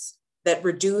interventions that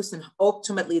reduce, and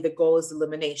ultimately the goal is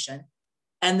elimination.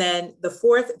 And then the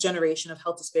fourth generation of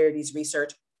health disparities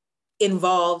research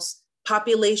involves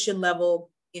population level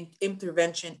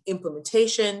intervention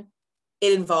implementation.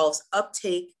 It involves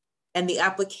uptake and the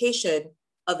application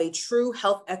of a true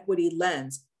health equity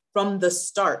lens from the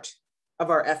start of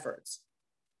our efforts,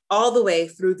 all the way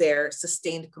through their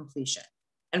sustained completion.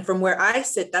 And from where I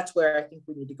sit, that's where I think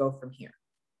we need to go from here.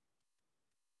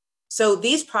 So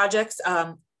these projects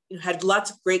had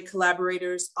lots of great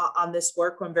collaborators on this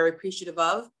work, who I'm very appreciative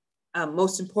of.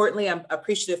 Most importantly, I'm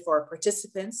appreciative for our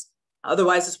participants.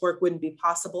 Otherwise, this work wouldn't be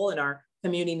possible, and our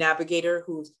community navigator,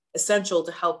 who's essential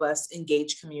to help us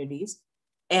engage communities.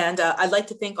 And I'd like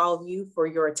to thank all of you for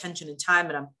your attention and time,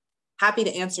 and I'm happy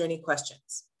to answer any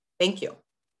questions. Thank you.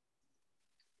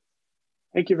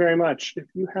 Thank you very much. If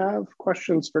you have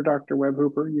questions for Dr. Webb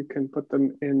Hooper, you can put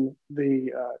them in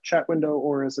the chat window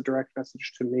or as a direct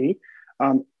message to me.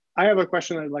 I have a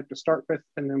question I'd like to start with,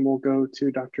 and then we'll go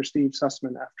to Dr. Steve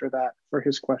Sussman after that for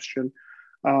his question.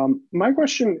 My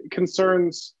question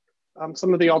concerns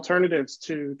some of the alternatives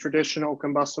to traditional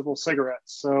combustible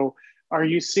cigarettes. So are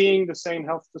you seeing the same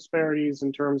health disparities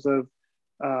in terms of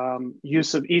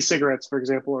use of e-cigarettes, for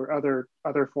example, or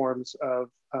other forms of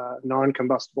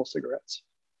non-combustible cigarettes?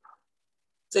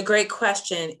 It's a great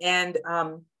question. And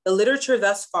the literature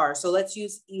thus far, so let's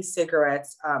use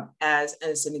e-cigarettes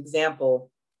as an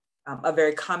example, a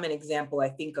very common example, I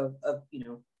think, of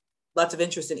lots of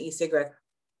interest in e-cigarettes.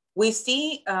 We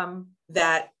see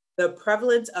that the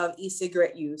prevalence of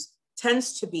e-cigarette use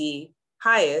tends to be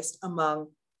highest among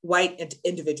white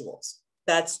individuals.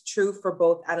 That's true for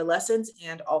both adolescents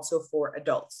and also for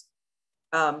adults.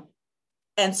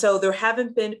 And so there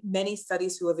haven't been many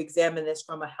studies who have examined this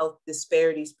from a health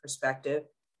disparities perspective.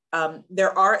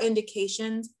 There are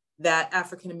indications that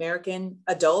African-American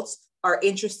adults are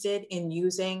interested in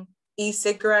using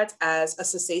e-cigarettes as a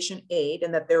cessation aid,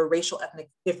 and that there are racial ethnic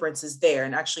differences there.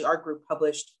 And actually our group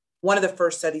published one of the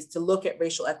first studies to look at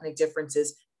racial ethnic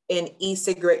differences in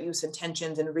e-cigarette use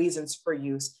intentions and reasons for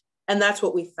use. And that's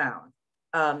what we found.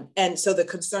 And so the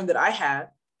concern that I have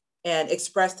and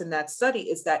expressed in that study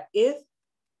is that if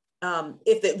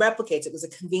if it replicates, it was a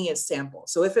convenient sample.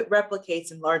 So if it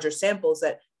replicates in larger samples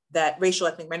that racial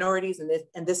ethnic minorities,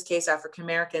 in this case, African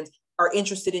Americans, are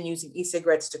interested in using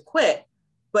e-cigarettes to quit,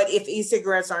 but if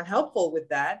e-cigarettes aren't helpful with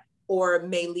that or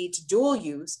may lead to dual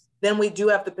use, then we do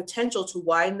have the potential to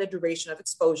widen the duration of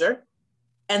exposure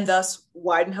and thus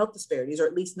widen health disparities, or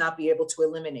at least not be able to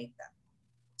eliminate them.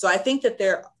 So I think that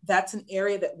that's an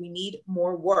area that we need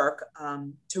more work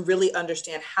to really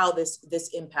understand how this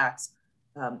impacts.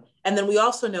 And then we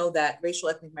also know that racial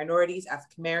ethnic minorities,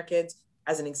 African Americans,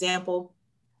 as an example,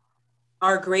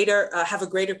 are have a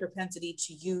greater propensity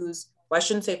to use, well, I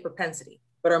shouldn't say propensity,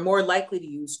 but are more likely to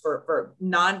use for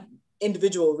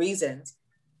non-individual reasons,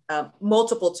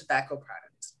 multiple tobacco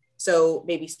products. So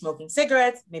maybe smoking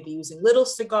cigarettes, maybe using little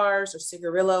cigars or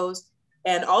cigarillos,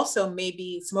 and also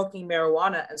maybe smoking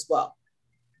marijuana as well.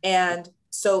 And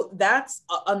so that's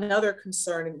another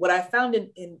concern. And what I found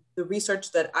in the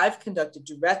research that I've conducted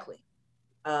directly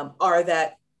are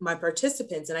that my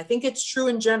participants, and I think it's true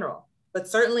in general, but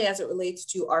certainly as it relates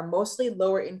to our mostly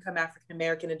lower income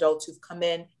African-American adults who've come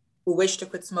in, who wish to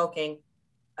quit smoking,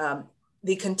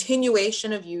 the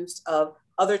continuation of use of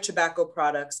other tobacco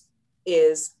products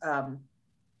is,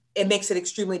 it makes it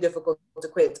extremely difficult to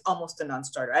quit. It's almost a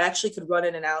non-starter. I actually could run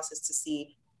an analysis to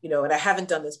see, and I haven't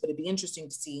done this, but it'd be interesting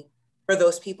to see for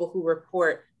those people who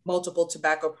report multiple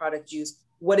tobacco product use,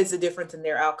 what is the difference in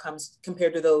their outcomes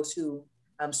compared to those who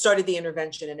started the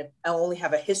intervention and only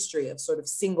have a history of sort of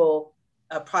single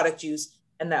product use,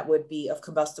 and that would be of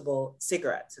combustible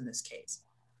cigarettes in this case.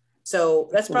 So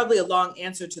that's probably a long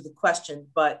answer to the question,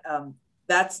 but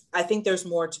I think there's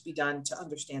more to be done to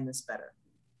understand this better.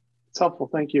 It's helpful,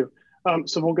 thank you.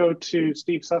 So we'll go to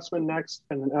Steve Sussman next,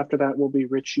 and then after that will be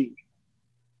Richie.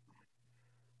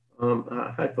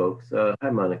 Hi, folks. Hi,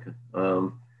 Monica.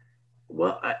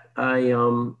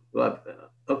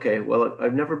 Okay. Well,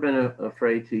 I've never been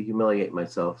afraid to humiliate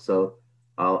myself, so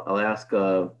I'll ask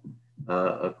a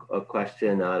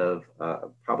question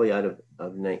probably out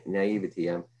of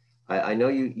naivety. I know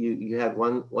you had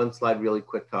one slide really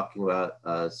quick talking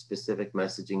about specific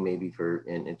messaging, maybe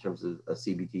in terms of a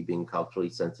CBT being culturally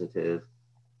sensitive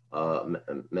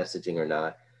messaging or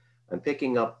not. I'm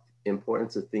picking up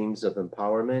importance of themes of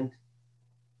empowerment,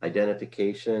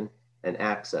 identification, and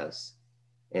access.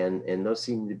 And those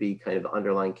seem to be kind of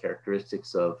underlying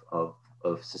characteristics of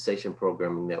cessation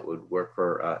programming that would work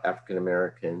for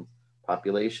African-American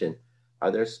population.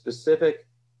 Are there specific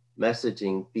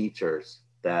messaging features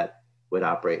that would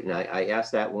operate? And I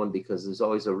ask that one because there's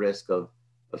always a risk of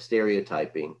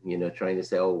stereotyping, trying to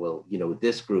say, oh, well, with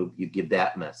this group, you give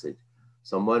that message.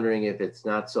 So I'm wondering if it's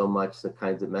not so much the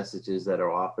kinds of messages that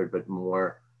are offered, but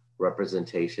more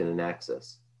representation and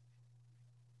access.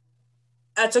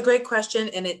 That's a great question,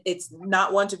 and it's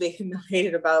not one to be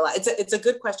humiliated about a lot. It's a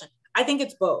good question. I think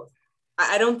it's both.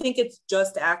 I don't think it's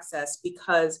just access,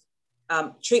 because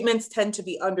treatments tend to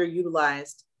be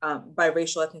underutilized by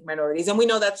racial ethnic minorities. And we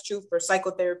know that's true for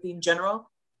psychotherapy in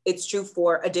general. It's true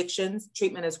for addictions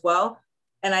treatment as well.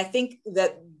 And I think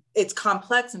that it's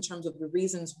complex in terms of the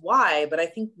reasons why, but I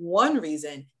think one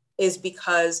reason is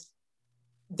because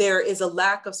there is a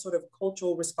lack of sort of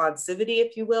cultural responsivity,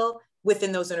 if you will,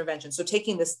 within those interventions. So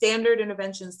taking the standard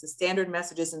interventions, the standard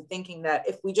messages, and thinking that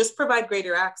if we just provide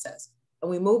greater access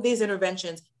and we move these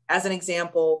interventions, as an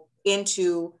example,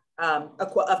 into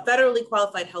a federally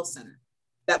qualified health center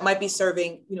that might be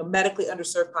serving, medically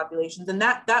underserved populations, then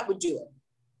that would do it.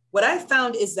 What I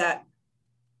found is that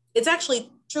it's actually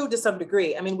true to some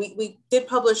degree. I mean, we did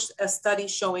publish a study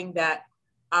showing that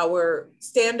our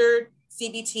standard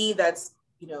CBT, that's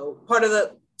part of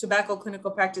the tobacco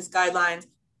clinical practice guidelines,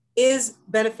 is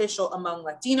beneficial among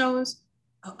Latinos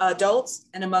adults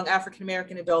and among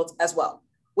African-American adults as well,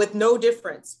 with no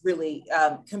difference really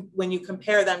when you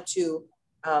compare them to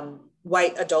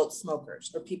white adult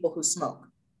smokers or people who smoke.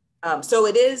 So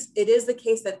it is the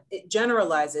case that it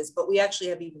generalizes, but we actually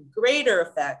have even greater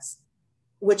effects,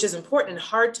 which is important and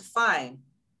hard to find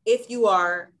if you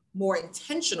are more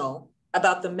intentional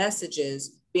about the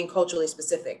messages being culturally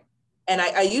specific. And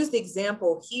I use the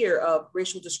example here of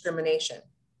racial discrimination,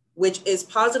 which is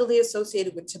positively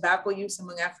associated with tobacco use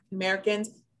among African Americans,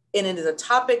 and it is a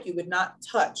topic you would not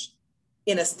touch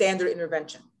in a standard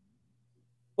intervention.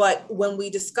 But when we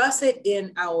discuss it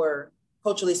in our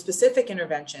culturally specific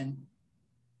intervention,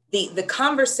 the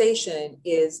conversation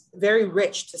is very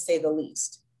rich, to say the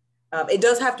least. It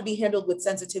does have to be handled with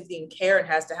sensitivity and care, and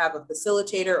has to have a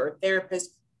facilitator or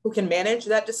therapist who can manage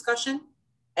that discussion,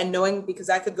 and knowing, because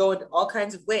that could go in all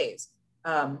kinds of ways.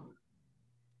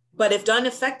 But if done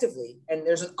effectively, and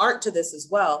there's an art to this as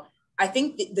well, I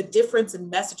think the difference in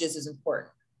messages is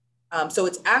important. So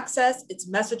it's access, it's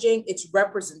messaging, it's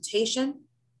representation,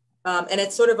 and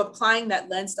it's sort of applying that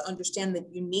lens to understand the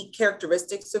unique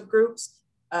characteristics of groups.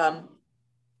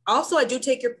 Also, I do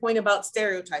take your point about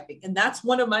stereotyping, and that's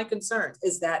one of my concerns,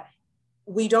 is that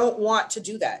we don't want to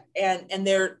do that. And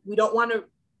we don't want to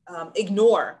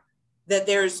ignore that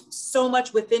there's so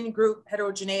much within group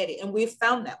heterogeneity. And we've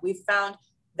found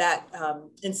that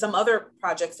in some other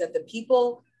projects, that the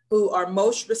people who are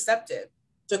most receptive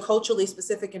to culturally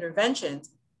specific interventions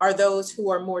are those who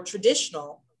are more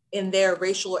traditional in their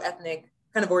racial or ethnic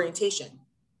kind of orientation,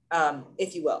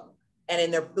 if you will, and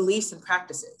in their beliefs and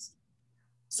practices.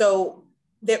 So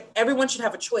everyone should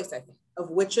have a choice, I think, of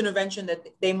which intervention that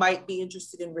they might be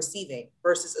interested in receiving,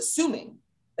 versus assuming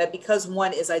that because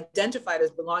one is identified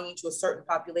as belonging to a certain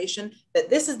population, that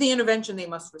this is the intervention they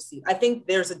must receive. I think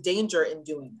there's a danger in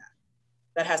doing that.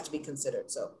 That has to be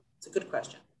considered. So it's a good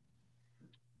question.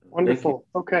 Wonderful.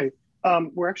 Okay.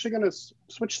 We're actually going to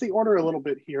switch the order a little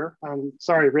bit here.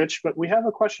 Sorry, Rich, but we have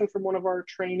a question from one of our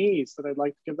trainees that I'd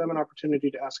like to give them an opportunity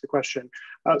to ask a question.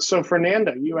 So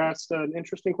Fernanda, you asked an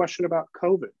interesting question about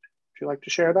COVID. Would you like to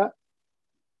share that?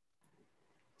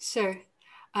 Sure.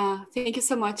 Thank you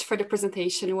so much for the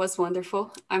presentation. It was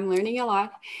wonderful. I'm learning a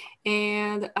lot.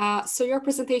 And so your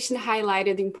presentation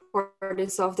highlighted the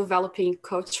importance of developing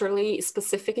culturally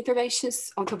specific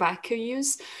interventions on tobacco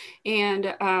use.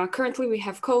 And currently we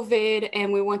have COVID,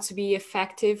 and we want to be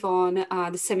effective on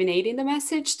disseminating the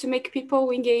message to make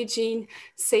people engage in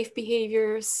safe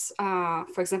behaviors,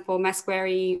 for example, mask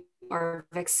wearing or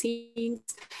vaccines.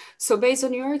 So based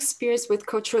on your experience with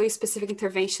culturally specific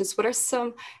interventions, what are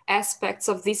some aspects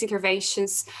of these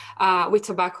interventions with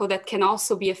tobacco that can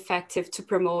also be effective to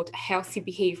promote healthy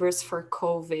behaviors for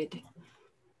COVID?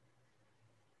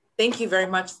 Thank you very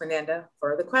much, Fernanda,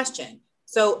 for the question.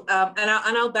 So, and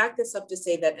I'll back this up to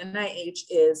say that NIH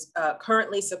is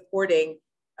currently supporting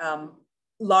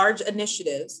large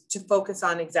initiatives to focus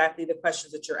on exactly the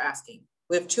questions that you're asking.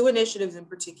 We have two initiatives in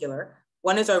particular.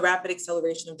 One is our rapid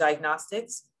acceleration of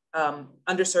diagnostics,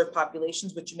 underserved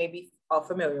populations, which you may be all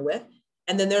familiar with.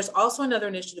 And then there's also another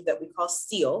initiative that we call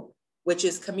SEAL, which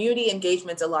is Community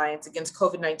Engagement Alliance Against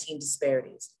COVID-19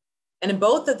 Disparities. And in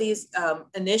both of these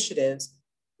initiatives,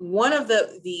 one of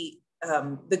the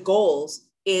goals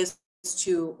is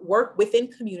to work within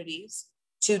communities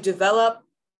to develop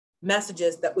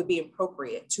messages that would be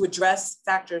appropriate to address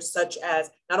factors such as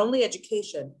not only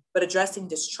education, but addressing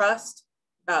distrust,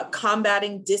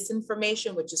 combating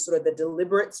disinformation, which is sort of the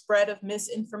deliberate spread of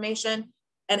misinformation,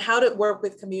 and how to work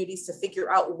with communities to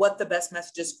figure out what the best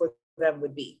messages for them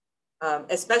would be.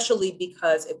 Especially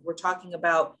because if we're talking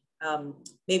about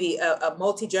maybe a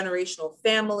multi-generational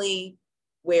family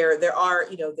where there are,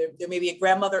 there may be a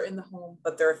grandmother in the home,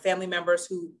 but there are family members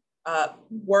who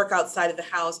work outside of the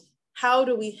house. How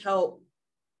do we help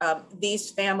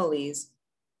these families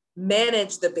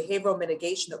manage the behavioral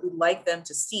mitigation that we'd like them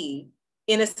to see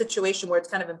in a situation where it's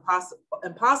kind of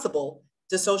impossible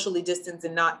to socially distance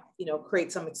and not,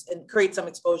 create some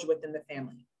exposure within the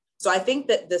family? So I think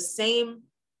that the same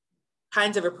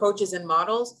kinds of approaches and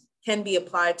models can be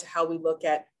applied to how we look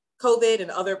at COVID and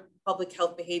other public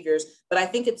health behaviors. But I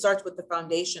think it starts with the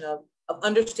foundation of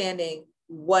understanding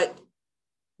what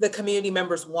the community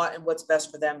members want and what's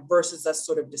best for them versus us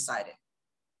sort of deciding.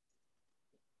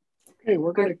 Okay,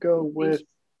 we're going to go with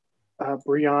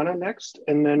Brianna next,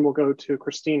 and then we'll go to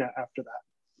Christina after that.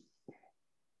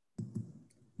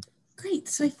 Great.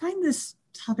 So I find this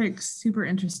topic super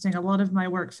interesting. A lot of my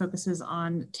work focuses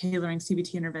on tailoring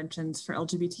CBT interventions for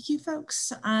LGBTQ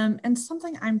folks. And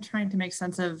something I'm trying to make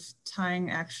sense of,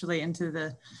 tying actually into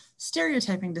the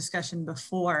stereotyping discussion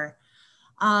before,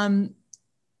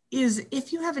 is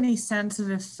if you have any sense of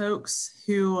if folks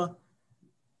who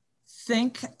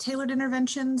think tailored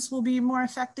interventions will be more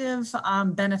effective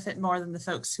benefit more than the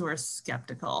folks who are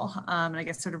skeptical. And I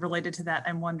guess sort of related to that,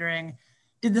 I'm wondering,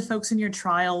 did the folks in your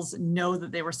trials know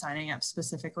that they were signing up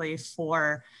specifically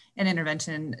for an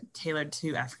intervention tailored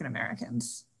to African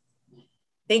Americans?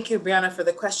 Thank you, Brianna, for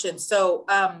the question. So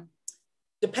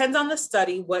depends on the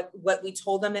study, what we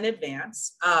told them in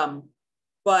advance.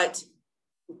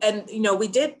 We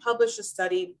did publish a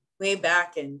study way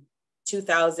back in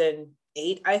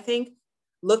 2008, I think,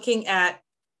 looking at,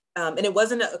 and it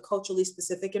wasn't a culturally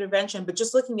specific intervention, but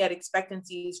just looking at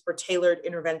expectancies for tailored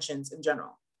interventions in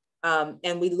general.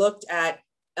 And we looked at,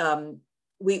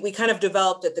 we kind of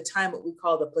developed at the time what we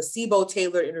call the placebo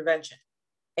tailored intervention.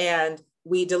 And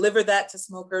we delivered that to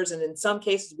smokers. And in some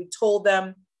cases, we told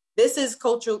them, this is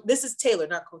tailored,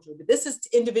 not cultural, but this is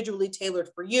individually tailored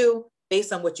for you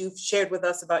based on what you've shared with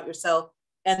us about yourself.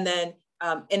 And then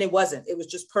And it wasn't, it was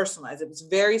just personalized. It was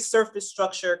very surface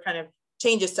structure kind of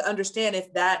changes to understand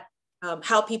if that,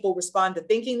 how people respond to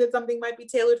thinking that something might be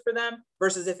tailored for them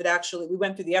versus if it actually, we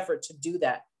went through the effort to do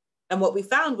that. And what we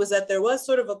found was that there was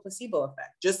sort of a placebo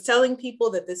effect. Just telling people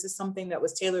that this is something that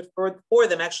was tailored for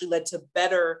them actually led to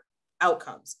better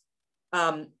outcomes.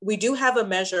 We do have a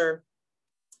measure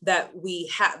that we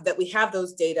have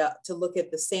those data to look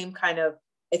at the same kind of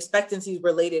expectancy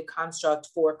related construct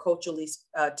for culturally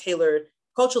tailored,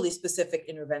 culturally specific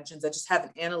interventions. I just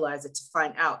haven't analyzed it to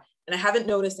find out. And I haven't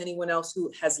noticed anyone else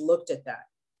who has looked at that.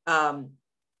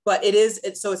 But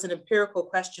so it's an empirical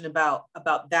question about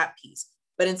that piece.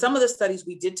 But in some of the studies,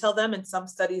 we did tell them. In some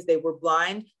studies, they were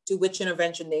blind to which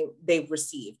intervention they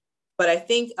received. But I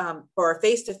think for our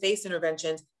face-to-face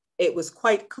interventions, it was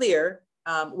quite clear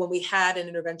when we had an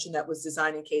intervention that was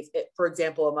designed in case, for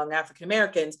example, among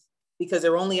African-Americans, because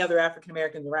there were only other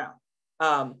African-Americans around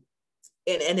and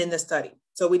in the study.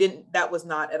 So that was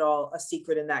not at all a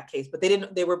secret in that case, but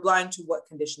they were blind to what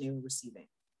condition they were receiving.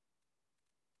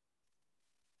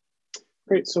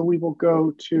 Great, so we will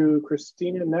go to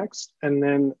Christina next, and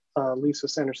then Lisa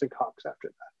Sanderson-Cox after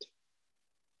that.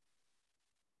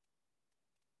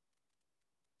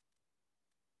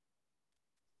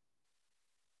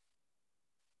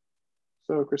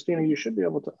 So Christina, you should be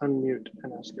able to unmute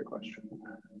and ask your question.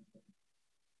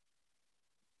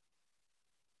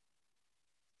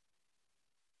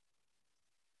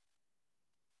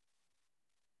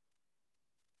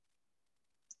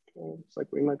 Looks like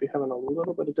we might be having a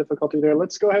little bit of difficulty there.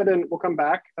 Let's go ahead and we'll come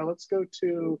back. Let's go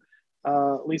to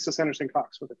Lisa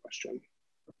Sanderson-Cox with a question.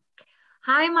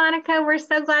 Hi, Monica. We're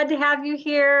so glad to have you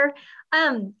here.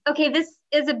 Okay, this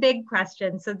is a big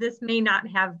question, so this may not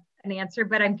have an answer,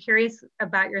 but I'm curious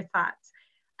about your thoughts.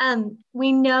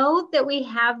 We know that we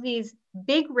have these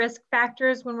big risk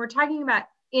factors when we're talking about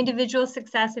individual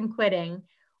success and quitting.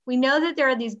 We know that there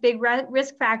are these big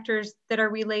risk factors that are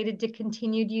related to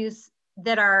continued use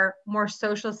that are more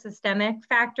social systemic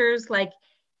factors like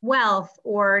wealth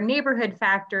or neighborhood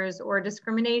factors or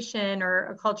discrimination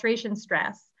or acculturation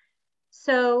stress.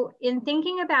 So in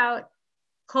thinking about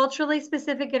culturally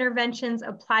specific interventions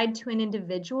applied to an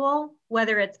individual,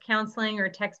 whether it's counseling or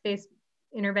text-based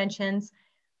interventions,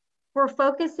 we're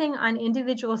focusing on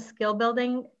individual skill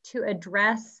building to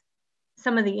address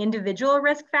some of the individual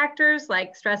risk factors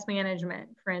like stress management,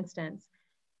 for instance.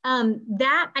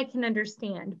 That I can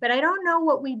understand, but I don't know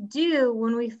what we do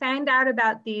when we find out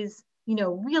about these,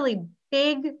 really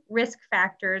big risk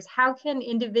factors. How can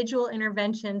individual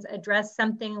interventions address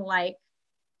something like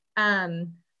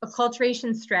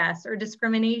acculturation stress or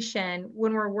discrimination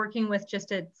when we're working with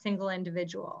just a single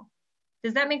individual?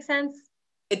 Does that make sense?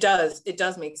 It does. It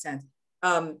does make sense.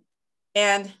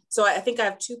 And so I think I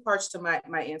have two parts to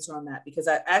my answer on that, because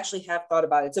I actually have thought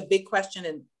about it. It's a big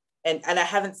question and I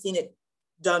haven't seen it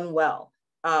done well.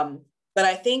 But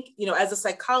I think, as a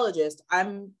psychologist,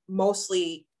 I'm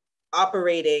mostly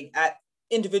operating at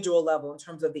individual level in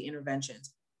terms of the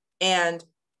interventions. And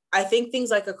I think things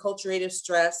like acculturative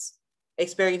stress,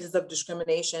 experiences of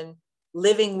discrimination,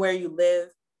 living where you live,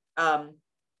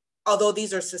 although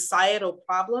these are societal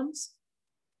problems,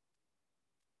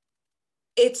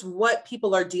 it's what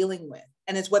people are dealing with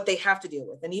and it's what they have to deal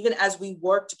with. And even as we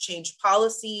work to change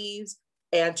policies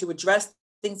and to address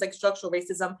things like structural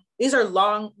racism, these are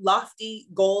long, lofty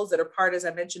goals that are part, as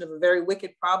I mentioned, of a very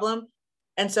wicked problem.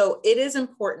 And so it is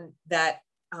important that,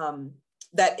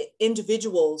 that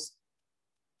individuals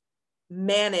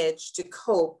manage to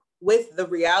cope with the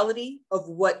reality of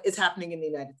what is happening in the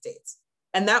United States.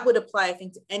 And that would apply, I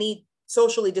think, to any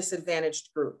socially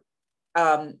disadvantaged group.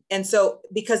 And so,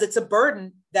 because it's a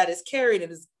burden that is carried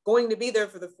and is going to be there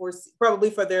for probably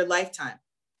for their lifetime.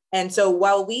 And so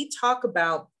while we talk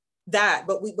about that,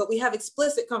 but we have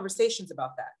explicit conversations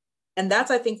about that. And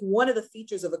that's, I think, one of the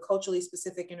features of a culturally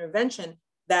specific intervention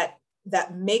that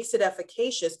makes it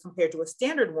efficacious compared to a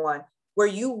standard one, where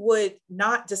you would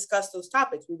not discuss those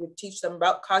topics. We would teach them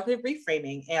about cognitive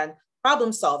reframing and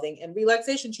problem solving and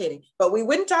relaxation training, but we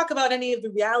wouldn't talk about any of the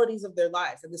realities of their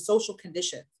lives and the social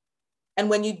conditions. And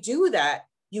when you do that,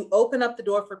 you open up the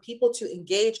door for people to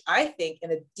engage, I think,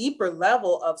 in a deeper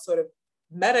level of sort of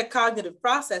metacognitive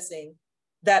processing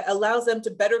that allows them to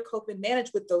better cope and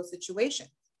manage with those situations.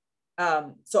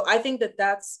 So I think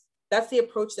that's the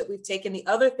approach that we've taken. The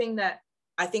other thing that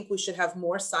I think we should have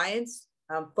more science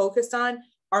focused on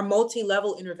are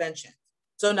multi-level interventions.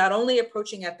 So not only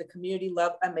approaching at the community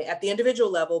level, at the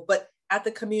individual level, but at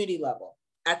the community level,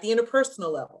 at the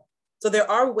interpersonal level. So there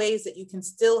are ways that you can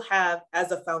still have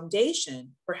as a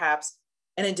foundation, perhaps,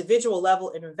 an individual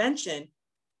level intervention,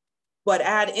 but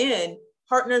add in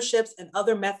partnerships, and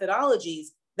other methodologies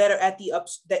that are at the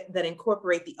that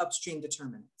incorporate the upstream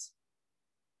determinants.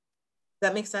 Does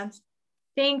that make sense?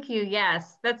 Thank you.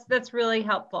 Yes, that's really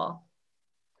helpful.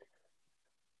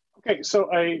 Okay,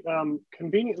 so I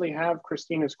conveniently have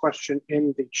Christina's question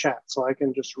in the chat, so I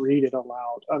can just read it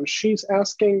aloud. She's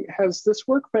asking, has this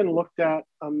work been looked at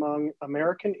among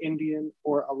American Indian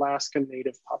or Alaska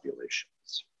Native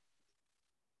populations?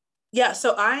 Yeah,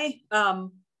 so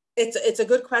it's a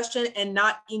good question and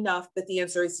not enough, but the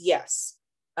answer is yes.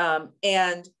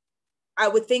 And I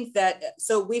would think that,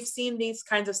 so we've seen these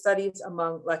kinds of studies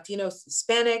among Latinos,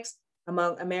 Hispanics,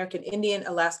 among American Indian,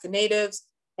 Alaska Natives,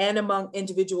 and among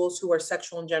individuals who are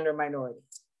sexual and gender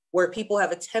minorities, where people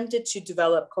have attempted to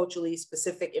develop culturally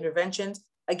specific interventions,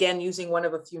 again, using one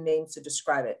of a few names to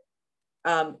describe it.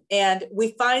 And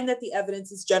we find that the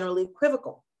evidence is generally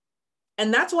equivocal.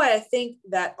 And that's why I think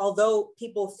that although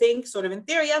people think sort of in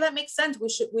theory, yeah, that makes sense,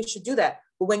 we should do that.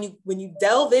 But when you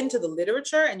delve into the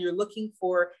literature and you're looking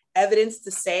for evidence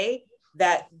to say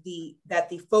that the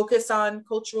focus on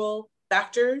cultural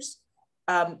factors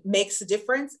makes a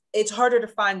difference, it's harder to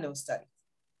find those studies.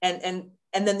 And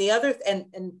then the other,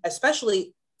 and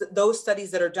especially those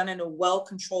studies that are done in a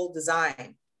well-controlled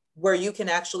design, where you can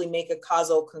actually make a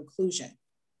causal conclusion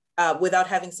without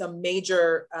having some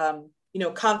major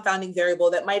confounding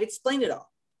variable that might explain it all.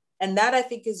 And that, I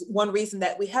think, is one reason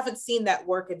that we haven't seen that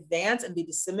work advance and be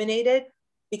disseminated,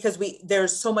 because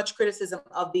there's so much criticism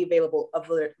of the available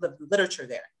literature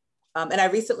there. And I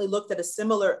recently looked at a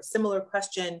similar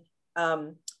question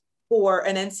for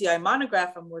an NCI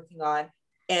monograph I'm working on.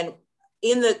 And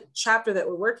in the chapter that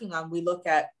we're working on, we look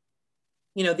at,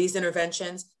 these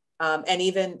interventions and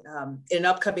even in an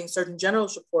upcoming Surgeon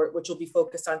General's report, which will be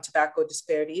focused on tobacco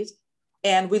disparities.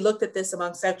 And we looked at this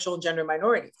among sexual and gender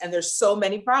minorities. And there's so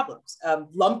many problems.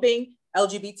 Lumping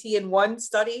LGBT in one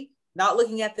study, not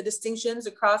looking at the distinctions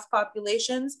across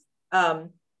populations. And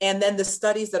then the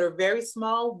studies that are very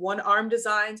small, one-arm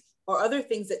designs, or other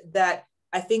things that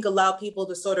I think allow people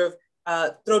to sort of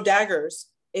throw daggers,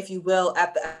 if you will,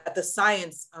 at the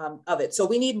science of it. So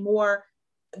we need more,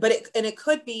 but it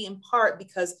could be in part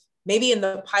because maybe in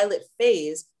the pilot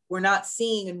phase, we're not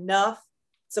seeing enough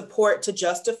support to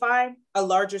justify a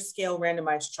larger scale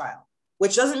randomized trial,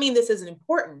 which doesn't mean this isn't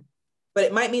important, but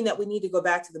it might mean that we need to go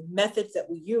back to the methods that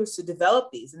we use to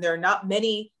develop these. And there are not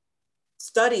many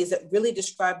studies that really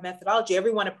describe methodology.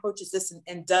 Everyone approaches this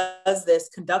and does this,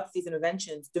 conducts these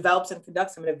interventions, develops and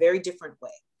conducts them in a very different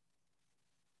way.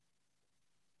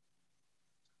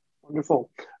 Wonderful.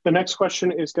 The next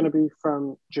question is going to be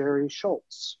from Jerry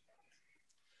Schultz.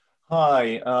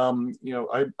 Hi,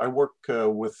 I work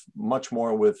much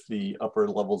more with the upper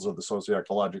levels of the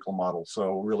socio-ecological model.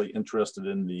 So really interested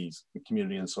in these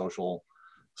community and societal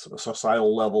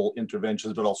level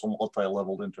interventions, but also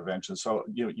multi-leveled interventions. So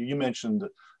you mentioned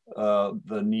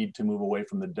the need to move away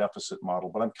from the deficit model,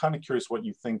 but I'm kind of curious what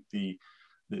you think the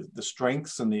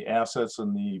strengths and the assets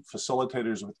and the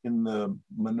facilitators within the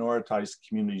minoritized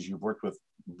communities you've worked with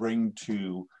bring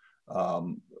to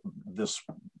this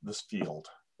field,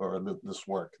 or this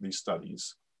work, these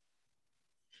studies?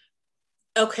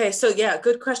 Okay, so yeah,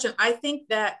 good question. I think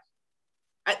that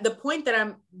the point that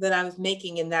I was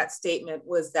making in that statement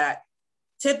was that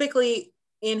typically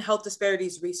in health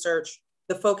disparities research,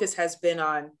 the focus has been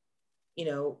on,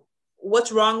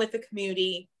 what's wrong with the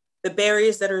community, the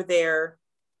barriers that are there.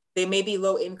 They may be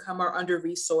low income or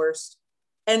under-resourced.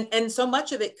 And so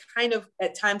much of it kind of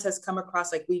at times has come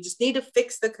across like, we just need to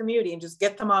fix the community and just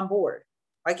get them on board.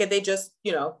 Why can't they just,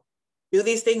 do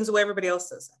these things the way everybody else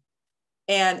does them?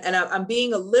 And I'm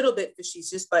being a little bit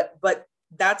facetious, but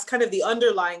that's kind of the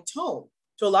underlying tone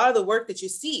to a lot of the work that you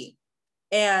see.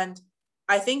 And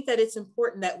I think that it's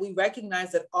important that we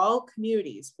recognize that all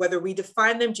communities, whether we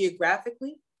define them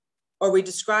geographically or we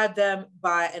describe them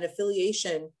by an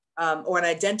affiliation or an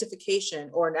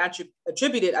identification or an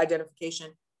attributed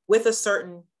identification with a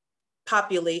certain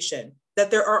population, that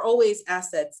there are always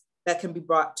assets that can be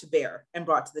brought to bear and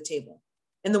brought to the table.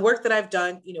 In the work that I've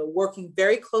done, working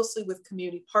very closely with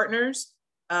community partners,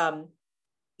 and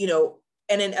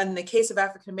in the case of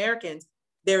African Americans,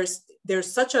 there's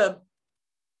such a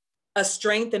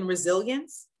strength and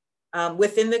resilience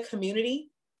within the community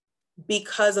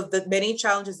because of the many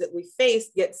challenges that we face,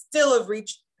 yet still have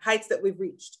reached heights that we've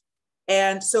reached.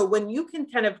 And so when you can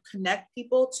kind of connect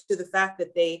people to the fact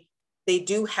that they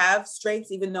do have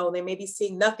strengths, even though they may be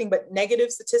seeing nothing but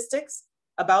negative statistics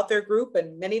about their group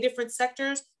and many different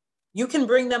sectors, you can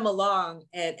bring them along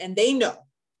and they know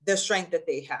the strength that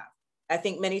they have. I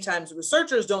think many times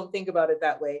researchers don't think about it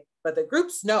that way, but the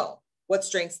groups know what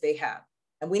strengths they have.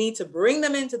 And we need to bring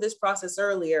them into this process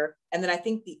earlier. And then I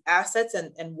think the assets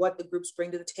and what the groups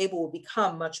bring to the table will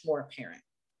become much more apparent.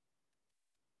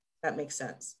 That makes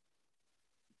sense.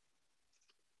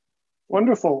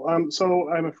 Wonderful. So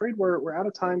I'm afraid we're out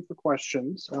of time for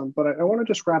questions, but I want to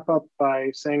just wrap up by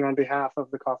saying on behalf of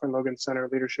the Cofrin Logan Center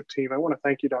leadership team, I want to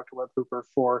thank you, Dr. Webb Hooper,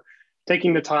 for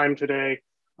taking the time today.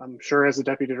 I'm sure as a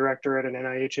deputy director at an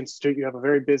NIH institute, you have a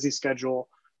very busy schedule,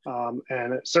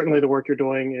 and certainly the work you're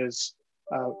doing is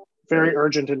very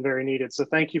urgent and very needed. So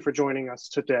thank you for joining us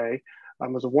today.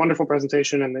 It was a wonderful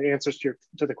presentation, and the answers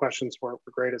to the questions were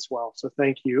great as well. So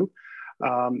thank you.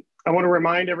 I want to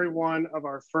remind everyone of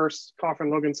our first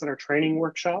Cofrin Logan Center training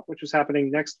workshop, which is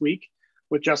happening next week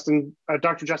with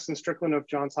Dr. Justin Strickland of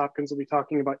Johns Hopkins will be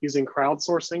talking about using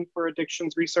crowdsourcing for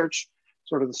addictions research,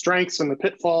 sort of the strengths and the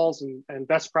pitfalls and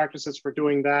best practices for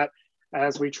doing that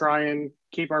as we try and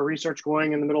keep our research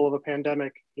going in the middle of a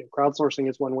pandemic. Crowdsourcing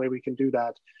is one way we can do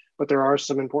that, but there are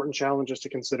some important challenges to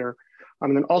consider.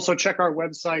 And then also check our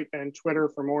website and Twitter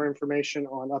for more information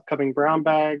on upcoming brown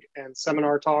bag and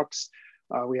seminar talks.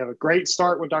 We have a great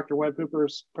start with Dr. Webb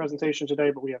Hooper's presentation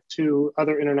today, but we have 2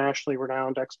 other internationally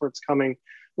renowned experts coming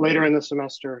later in the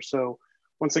semester. So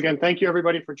once again, thank you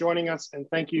everybody for joining us, and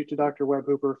thank you to Dr. Webb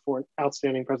Hooper for an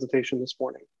outstanding presentation this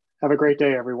morning. Have a great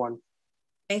day, everyone.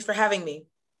 Thanks for having me.